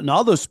in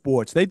other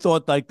sports, they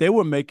thought like they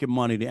were making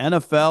money. The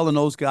NFL and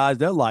those guys,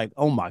 they're like,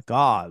 oh my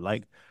God,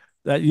 like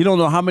that. You don't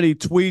know how many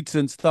tweets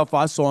and stuff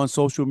I saw on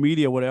social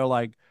media where they're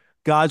like,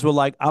 guys were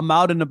like, I'm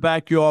out in the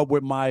backyard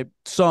with my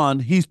son.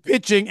 He's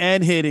pitching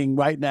and hitting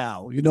right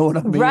now. You know what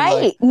I mean? Right.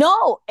 Like,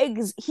 no,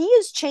 he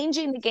is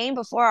changing the game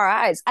before our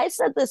eyes. I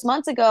said this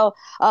months ago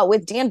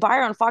with Dan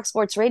Byer on Fox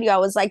Sports Radio. I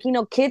was like,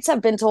 kids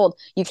have been told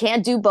you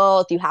can't do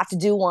both. You have to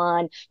do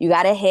one. You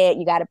got to hit.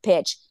 You got to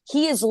pitch.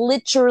 He is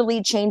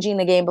literally changing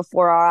the game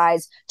before our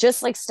eyes,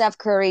 just like Steph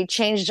Curry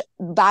changed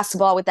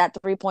basketball with that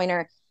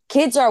three-pointer.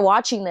 Kids are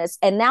watching this,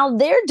 and now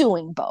they're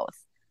doing both.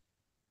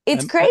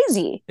 It's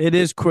crazy. It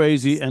is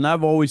crazy. And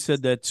I've always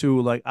said that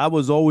too. Like I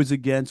was always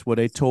against where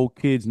they told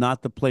kids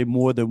not to play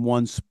more than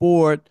one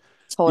sport.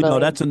 Totally.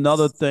 That's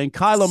another thing.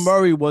 Kyler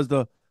Murray was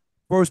the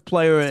first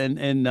player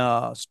in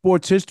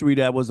sports history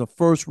that was a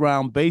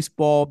first-round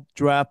baseball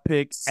draft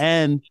pick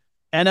and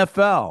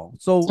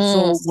NFL. So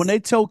when they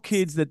tell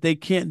kids that they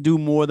can't do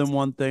more than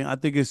one thing, I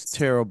think it's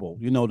terrible,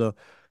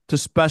 to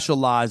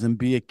specialize and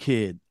be a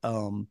kid.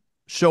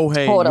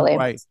 Shohei, totally. You're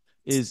right,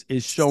 is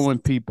showing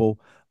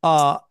people.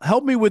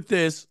 Help me with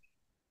this.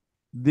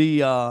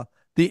 The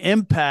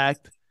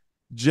impact.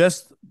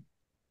 Just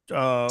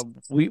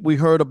we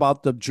heard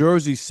about the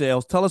jersey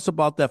sales. Tell us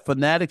about that.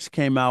 Fanatics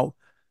came out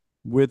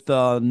with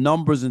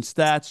numbers and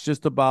stats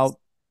just about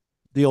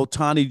the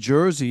Ohtani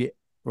jersey.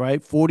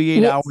 Right,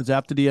 48 hours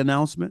after the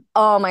announcement.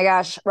 Oh my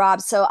gosh, Rob.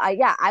 So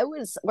I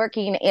was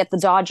working at the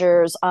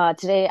Dodgers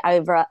today.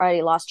 I've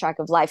already lost track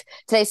of life.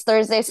 Today's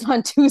Thursday, so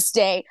on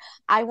Tuesday,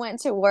 I went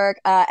to work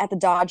at the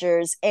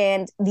Dodgers,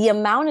 and the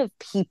amount of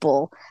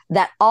people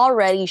that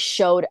already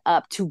showed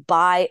up to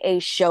buy a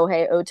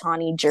Shohei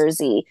Ohtani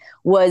jersey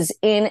was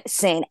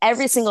insane.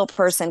 Every single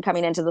person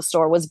coming into the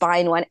store was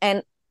buying one,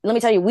 and let me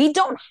tell you, we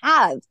don't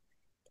have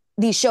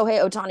these Shohei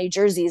Ohtani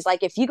jerseys.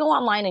 Like if you go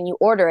online and you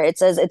order it, it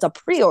says it's a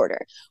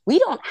pre-order. We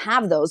don't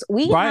have those.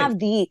 We have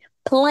the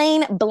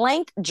plain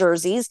blank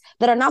jerseys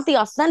that are not the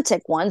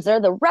authentic ones. They're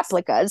the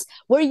replicas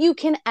where you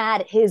can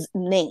add his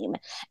name.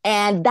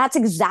 And that's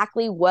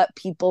exactly what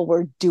people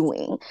were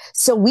doing.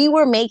 So we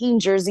were making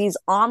jerseys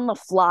on the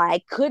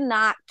fly, could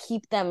not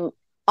keep them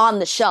on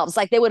the shelves.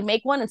 Like they would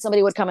make one and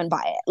somebody would come and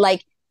buy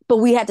it. But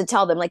we had to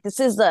tell them, like,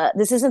 this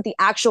isn't the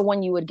actual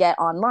one you would get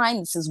online.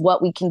 This is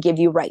what we can give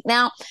you right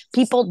now.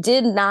 People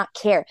did not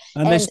care.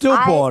 And they still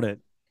bought it.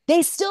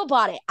 They still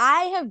bought it.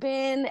 I have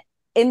been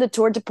in the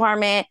tour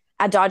department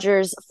at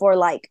Dodgers for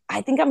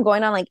I think I'm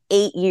going on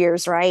 8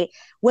 years, right?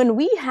 When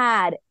we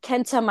had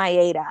Kenta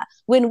Maeda,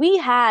 when we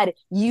had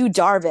Yu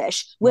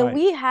Darvish, when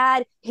we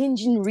had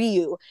Hyunjin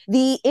Ryu,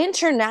 the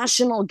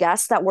international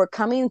guests that were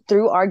coming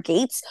through our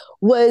gates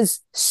was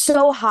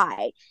so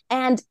high.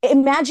 And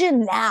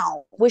imagine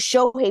now with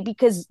Shohei,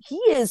 because he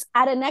is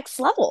at a next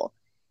level.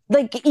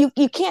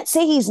 You can't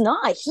say he's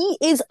not. He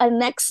is a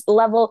next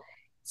level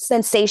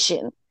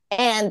sensation.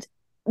 And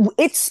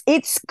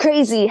It's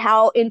crazy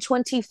how in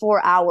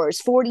 24 hours,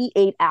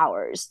 48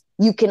 hours,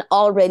 you can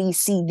already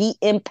see the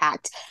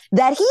impact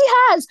that he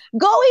has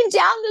going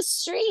down the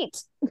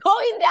street.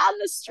 Going down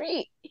the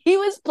street. He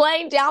was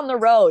playing down the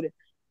road.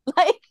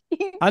 Like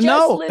I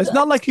know. It's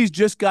not like he's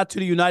just got to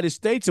the United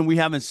States and we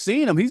haven't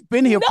seen him. He's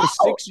been here for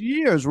 6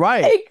 years,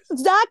 right?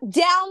 Exact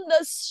down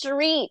the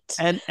street.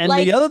 And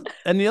the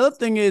other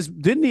thing is,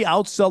 didn't he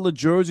outsell the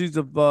jerseys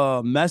of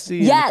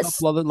Messi and a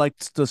couple other like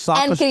the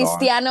soccer stars?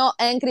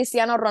 And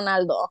Cristiano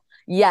Ronaldo?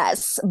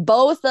 Yes,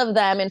 both of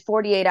them in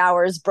 48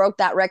 hours broke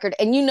that record.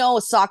 And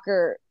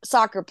soccer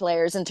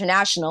players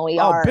internationally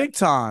are big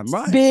time,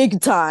 right?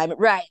 Big time,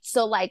 right?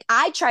 So like,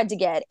 I tried to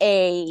get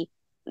a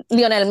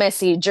Lionel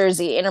Messi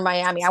jersey in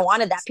Miami. I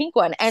wanted that pink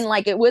one, and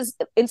like it was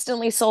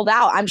instantly sold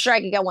out. I'm sure I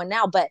could get one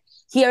now, but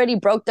he already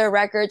broke their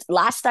records.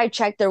 Last I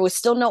checked, there was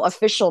still no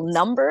official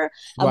number.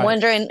 I'm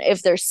wondering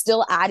if they're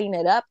still adding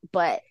it up,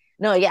 but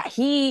no, yeah,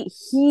 he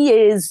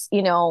is,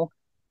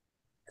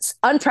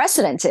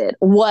 unprecedented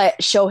what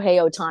Shohei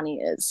Ohtani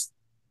is.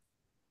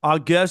 Our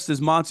guest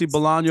is Monse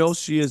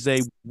Bolaños. She is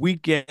a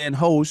weekend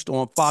host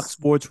on Fox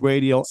Sports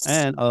Radio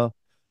and a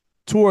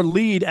tour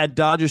lead at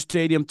Dodger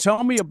Stadium.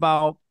 Tell me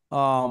about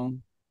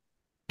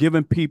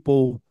giving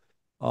people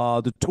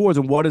the tours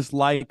and what it's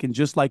like, and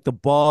just like the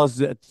buzz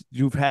that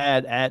you've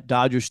had at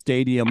Dodger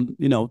Stadium,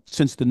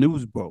 since the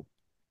news broke.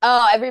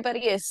 Oh,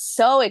 everybody is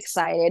so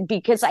excited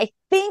because I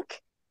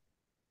think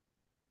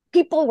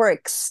people were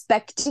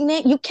expecting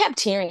it. You kept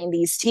hearing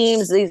these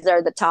teams. These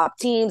are the top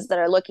teams that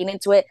are looking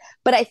into it.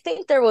 But I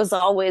think there was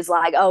always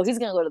like, oh, he's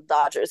going to go to the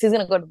Dodgers. He's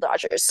going to go to the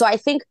Dodgers. So I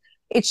think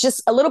it's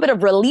just a little bit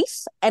of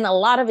relief and a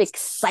lot of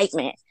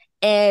excitement.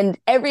 And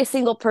every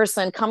single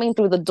person coming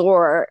through the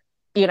door,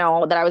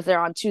 that I was there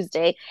on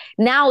Tuesday,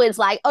 now is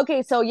like,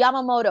 okay, so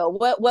Yamamoto,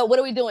 what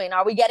are we doing?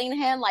 Are we getting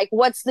him? Like,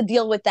 what's the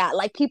deal with that?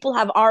 Like, people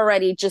have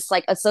already just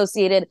like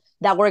associated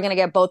that we're gonna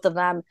get both of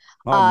them.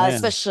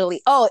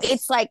 Especially,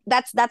 it's like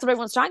that's what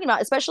everyone's talking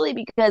about, especially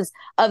because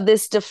of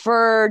this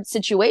deferred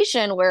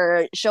situation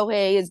where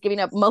Shohei is giving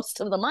up most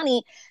of the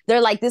money.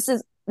 They're like, this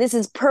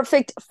is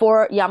perfect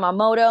for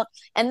Yamamoto.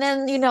 And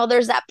then,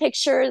 there's that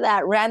picture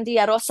that Randy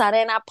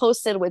Arozarena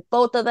posted with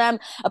both of them.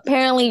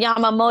 Apparently,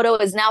 Yamamoto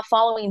is now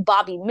following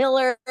Bobby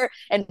Miller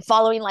and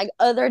following like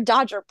other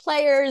Dodger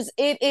players.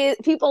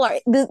 People are,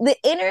 the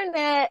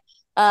internet,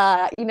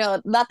 not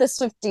the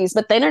Swifties,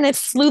 but the internet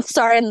sleuths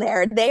are in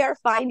there. They are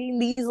finding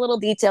these little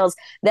details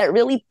that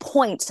really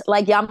point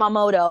like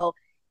Yamamoto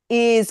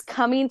is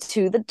coming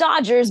to the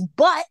Dodgers,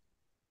 but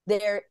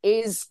there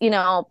is,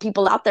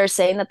 people out there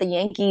saying that the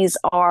Yankees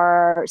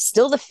are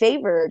still the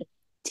favored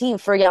team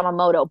for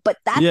Yamamoto, but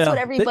that's what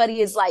everybody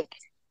is like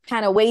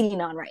kind of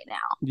waiting on right now.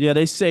 Yeah,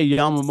 they say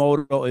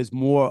Yamamoto is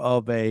more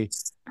of a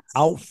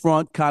out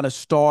front kind of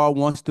star,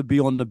 wants to be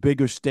on the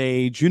bigger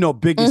stage,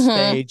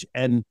 stage,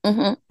 and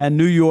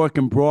New York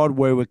and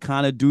Broadway would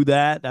kind of do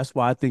that. That's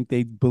why I think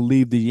they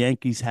believe the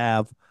Yankees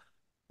have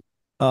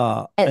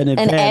an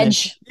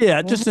edge.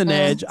 Yeah, just an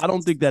edge. I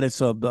don't think that it's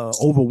a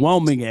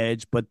overwhelming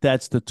edge, but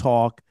that's the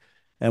talk.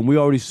 And we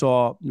already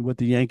saw what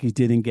the Yankees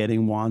did in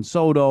getting Juan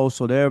Soto,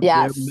 so they're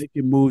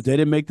making moves. They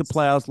didn't make the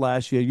playoffs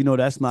last year.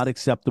 That's not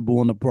acceptable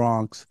in the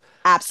Bronx.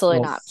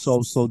 Absolutely not.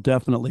 So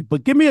definitely.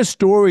 But give me a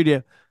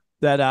story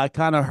that I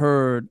kind of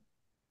heard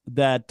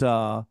that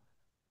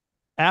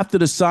after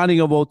the signing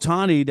of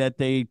Ohtani, that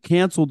they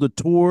canceled the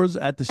tours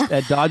at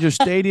Dodger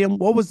Stadium.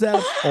 What was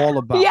that all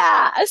about?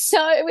 Yeah,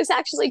 so it was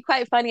actually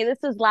quite funny. This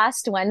was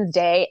last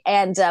Wednesday,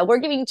 and we're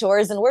giving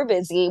tours, and we're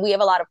busy. We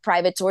have a lot of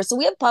private tours. So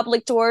we have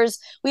public tours,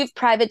 we have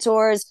private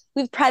tours,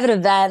 we have private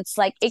events.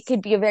 Like, it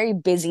could be a very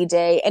busy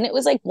day. And it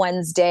was like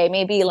Wednesday,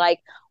 maybe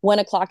like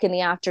 1:00 in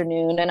the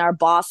afternoon, and our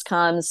boss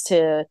comes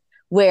to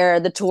where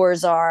the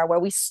tours are, where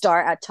we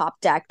start at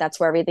Top Deck. That's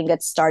where everything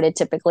gets started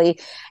typically.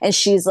 And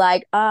she's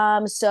like,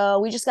 so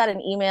we just got an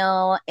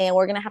email and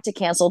we're going to have to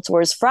cancel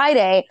tours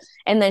Friday.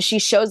 And then she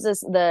shows us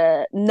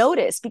the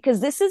notice, because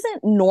this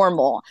isn't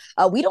normal.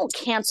 We don't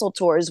cancel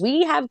tours.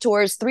 We have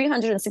tours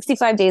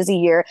 365 days a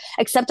year,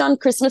 except on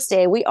Christmas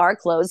Day, we are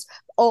closed.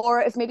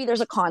 Or if maybe there's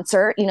a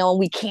concert, and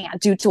we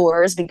can't do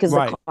tours because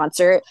of the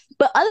concert.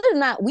 But other than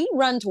that, we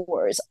run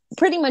tours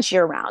pretty much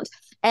year round.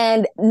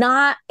 And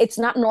it's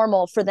not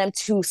normal for them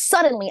to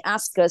suddenly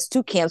ask us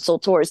to cancel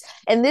tours.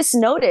 And this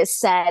notice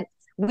said,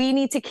 we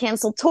need to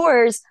cancel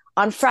tours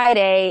on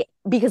Friday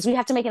because we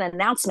have to make an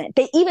announcement.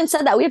 They even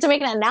said that we have to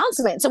make an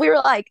announcement. So we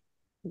were like,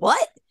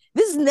 what?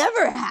 This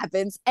never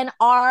happens. And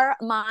our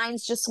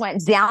minds just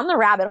went down the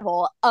rabbit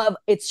hole of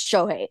it's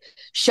Shohei.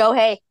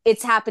 Shohei,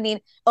 it's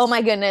happening. Oh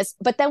my goodness.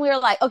 But then we were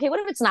like, okay,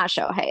 what if it's not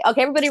Shohei?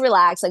 Okay, everybody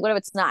relax. Like, what if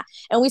it's not?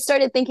 And we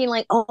started thinking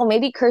like, oh,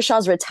 maybe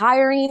Kershaw's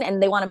retiring and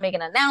they want to make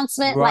an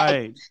announcement.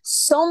 Right. Like,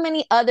 so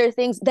many other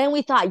things. Then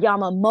we thought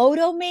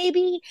Yamamoto,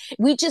 maybe.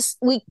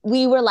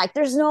 We were like,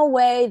 there's no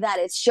way that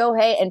it's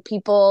Shohei and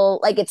people,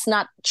 like, it's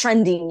not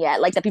trending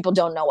yet. Like, that people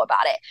don't know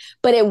about it.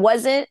 But it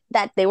wasn't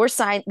that they were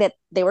signed, that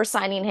they were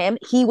signing him.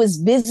 He was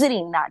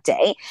visiting that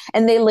day,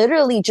 and they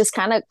literally just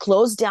kind of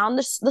closed down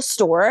the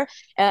store.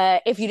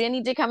 If you didn't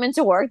need to come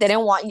into work, they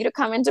didn't want you to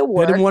come into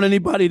work. They didn't want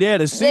anybody there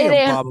to see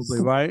him,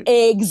 probably, right?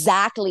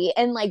 Exactly.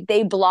 And like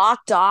they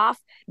blocked off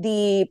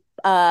the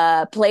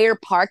player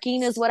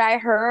parking is what I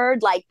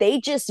heard. Like they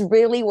just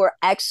really were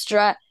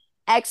extra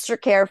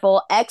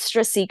careful,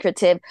 extra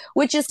secretive,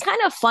 which is kind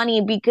of funny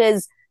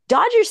because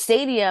Dodger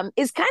Stadium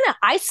is kind of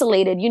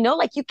isolated,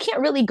 like you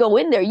can't really go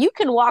in there. You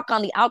can walk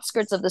on the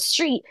outskirts of the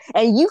street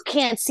and you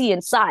can't see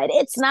inside.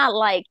 It's not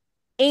like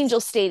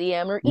Angel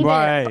Stadium or even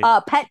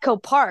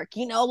Petco Park,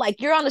 like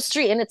you're on the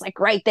street and it's like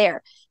right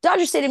there.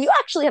 Dodger Stadium, you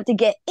actually have to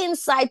get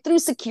inside through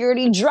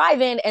security,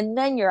 drive in, and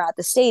then you're at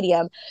the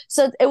stadium.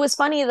 So it was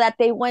funny that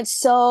they went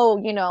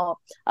so,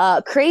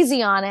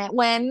 crazy on it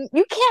when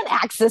you can't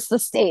access the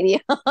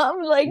stadium.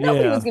 Like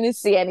nobody was going to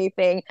see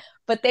anything,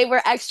 but they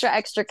were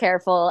extra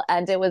careful.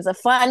 And it was a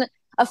fun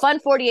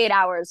 48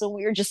 hours when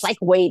we were just like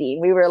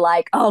waiting. We were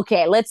like,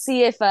 okay, let's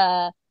see if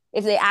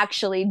they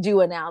actually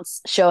do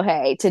announce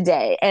Shohei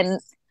today. And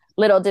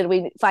little did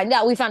we found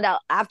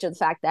out after the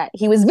fact that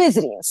he was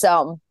visiting.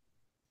 So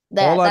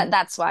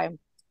that's why.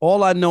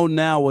 All I know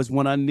now is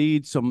when I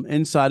need some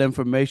inside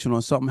information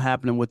on something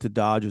happening with the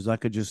Dodgers, I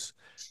could just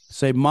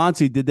say,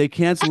 Monse, did they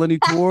cancel any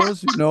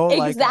tours?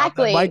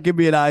 Exactly. That might give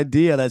me an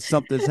idea that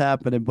something's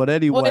happening. But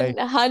anyway,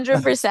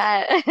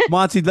 100%.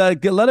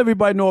 Monse, let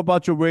everybody know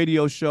about your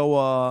radio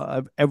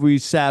show every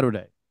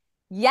Saturday.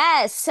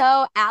 Yes.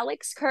 So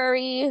Alex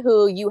Curry,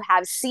 who you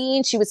have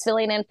seen, she was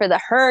filling in for the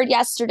Herd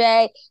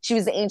yesterday. She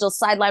was the Angels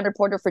sideline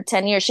reporter for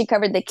 10 years. She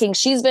covered the Kings.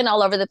 She's been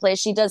all over the place.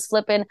 She does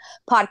Flippin'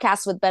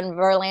 podcasts with Ben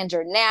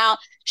Verlander now.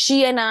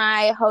 She and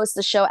I host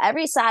the show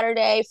every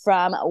Saturday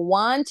from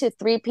 1 to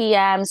 3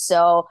 p.m.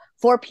 So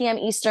 4 p.m.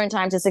 Eastern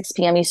time to 6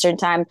 p.m. Eastern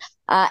time.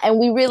 And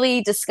we really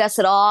discuss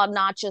it all,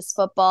 not just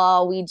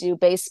football. We do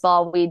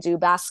baseball. We do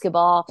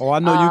basketball. Oh, I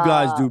know you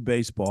guys do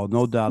baseball.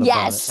 No doubt about it.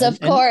 Yes, of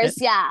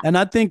course. Yeah. And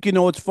I think,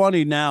 it's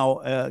funny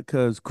now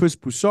because Chris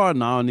Broussard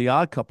and I on The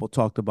Odd Couple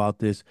talked about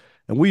this,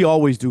 and we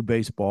always do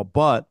baseball.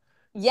 But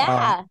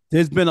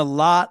there's been a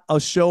lot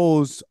of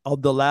shows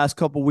of the last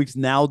couple of weeks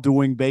now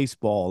doing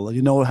baseball.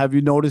 Have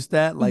you noticed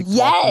that? Like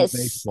yes,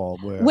 baseball.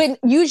 When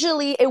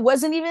usually it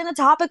wasn't even a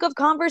topic of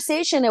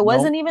conversation. It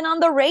wasn't even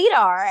on the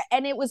radar.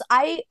 And it was,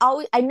 I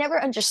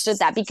never understood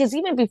that because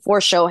even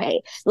before Shohei,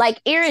 like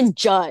Aaron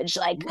Judge,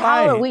 like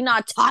how are we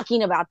not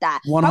talking about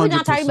that? 100%. How are we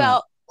not talking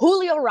about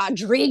Julio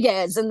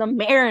Rodriguez and the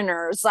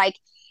Mariners? Like,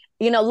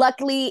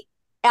 luckily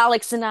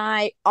Alex and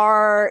I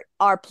are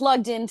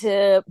plugged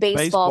into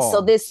baseball,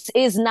 so this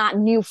is not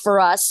new for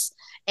us.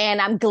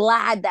 And I'm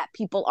glad that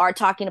people are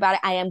talking about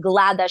it. I am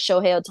glad that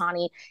Shohei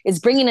Ohtani is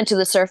bringing it to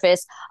the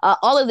surface.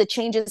 All of the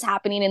changes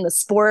happening in the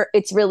sport,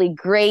 it's really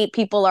great.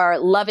 People are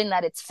loving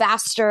that it's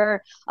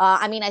faster.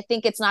 I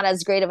think it's not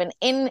as great of an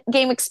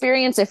in-game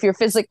experience. If you're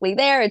physically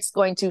there, it's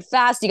going too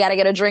fast. You got to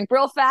get a drink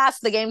real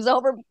fast. The game's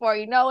over before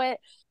you know it.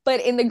 But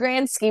in the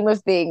grand scheme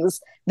of things,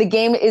 the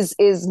game is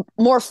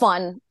more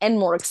fun and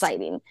more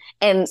exciting.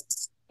 And,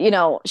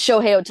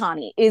 Shohei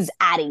Ohtani is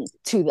adding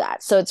to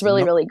that. So it's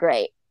really, really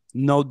great.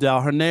 No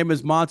doubt. Her name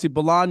is Monse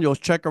Bolaños.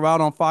 Check her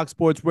out on Fox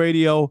Sports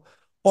Radio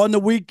on the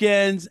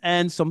weekends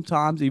and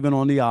sometimes even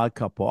on The Odd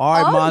Couple.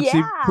 All right,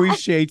 Monse,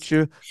 appreciate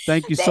you.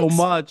 Thank you so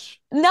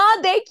much. No,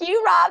 thank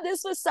you, Rob.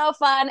 This was so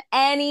fun.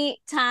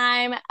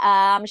 Anytime.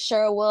 I'm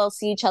sure we'll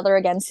see each other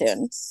again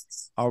soon.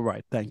 All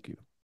right. Thank you.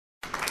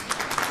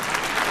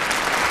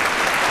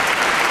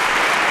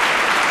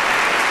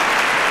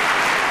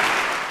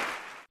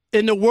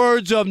 In the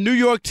words of New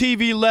York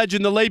TV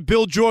legend, the late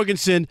Bill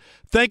Jorgensen,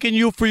 thanking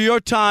you for your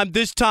time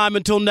this time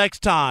until next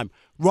time.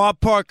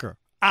 Rob Parker,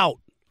 out.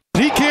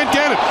 He can't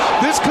get it.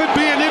 This could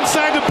be an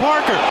inside to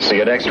Parker. See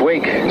you next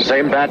week.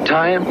 Same bat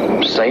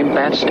time, same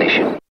bat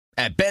station.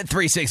 At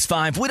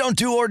Bet365, we don't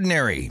do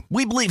ordinary.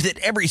 We believe that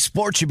every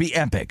sport should be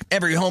epic.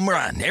 Every home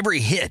run, every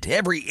hit,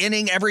 every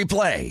inning, every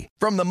play.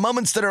 From the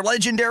moments that are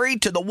legendary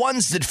to the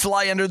ones that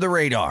fly under the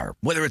radar.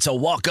 Whether it's a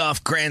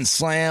walk-off grand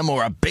slam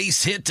or a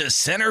base hit to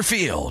center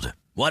field.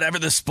 Whatever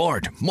the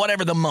sport,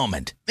 whatever the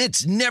moment.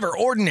 It's never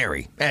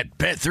ordinary at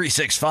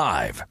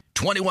Bet365.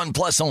 21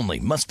 plus only.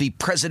 Must be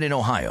present in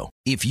Ohio.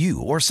 If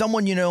you or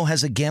someone you know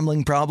has a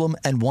gambling problem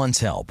and wants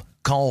help,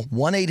 call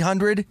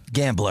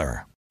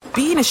 1-800-GAMBLER.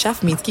 Being a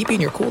chef means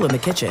keeping your cool in the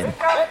kitchen.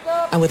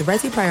 And with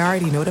Resi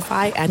Priority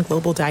Notify and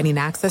Global Dining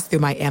Access through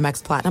my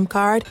Amex Platinum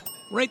card,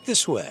 right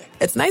this way.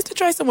 It's nice to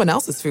try someone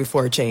else's food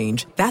for a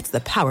change. That's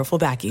the powerful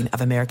backing of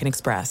American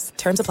Express.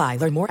 Terms apply.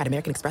 Learn more at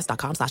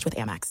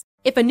americanexpress.com/withAmex.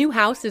 If a new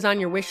house is on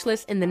your wish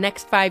list in the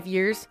next 5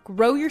 years,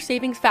 grow your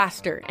savings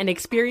faster and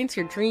experience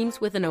your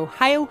dreams with an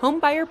Ohio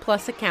Homebuyer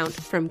Plus account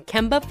from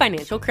Kemba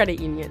Financial Credit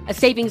Union. A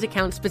savings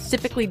account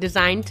specifically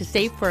designed to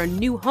save for a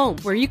new home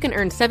where you can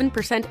earn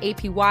 7%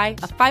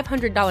 APY, a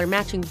 $500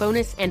 matching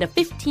bonus, and a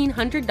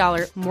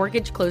 $1,500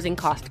 mortgage closing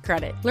cost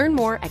credit. Learn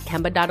more at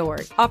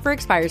Kemba.org. Offer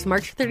expires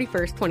March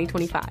 31st,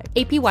 2025.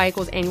 APY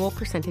equals annual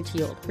percentage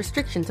yield.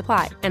 Restrictions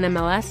apply.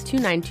 NMLS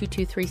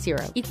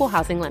 292230. Equal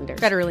housing lender.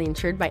 Federally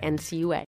insured by NCUA.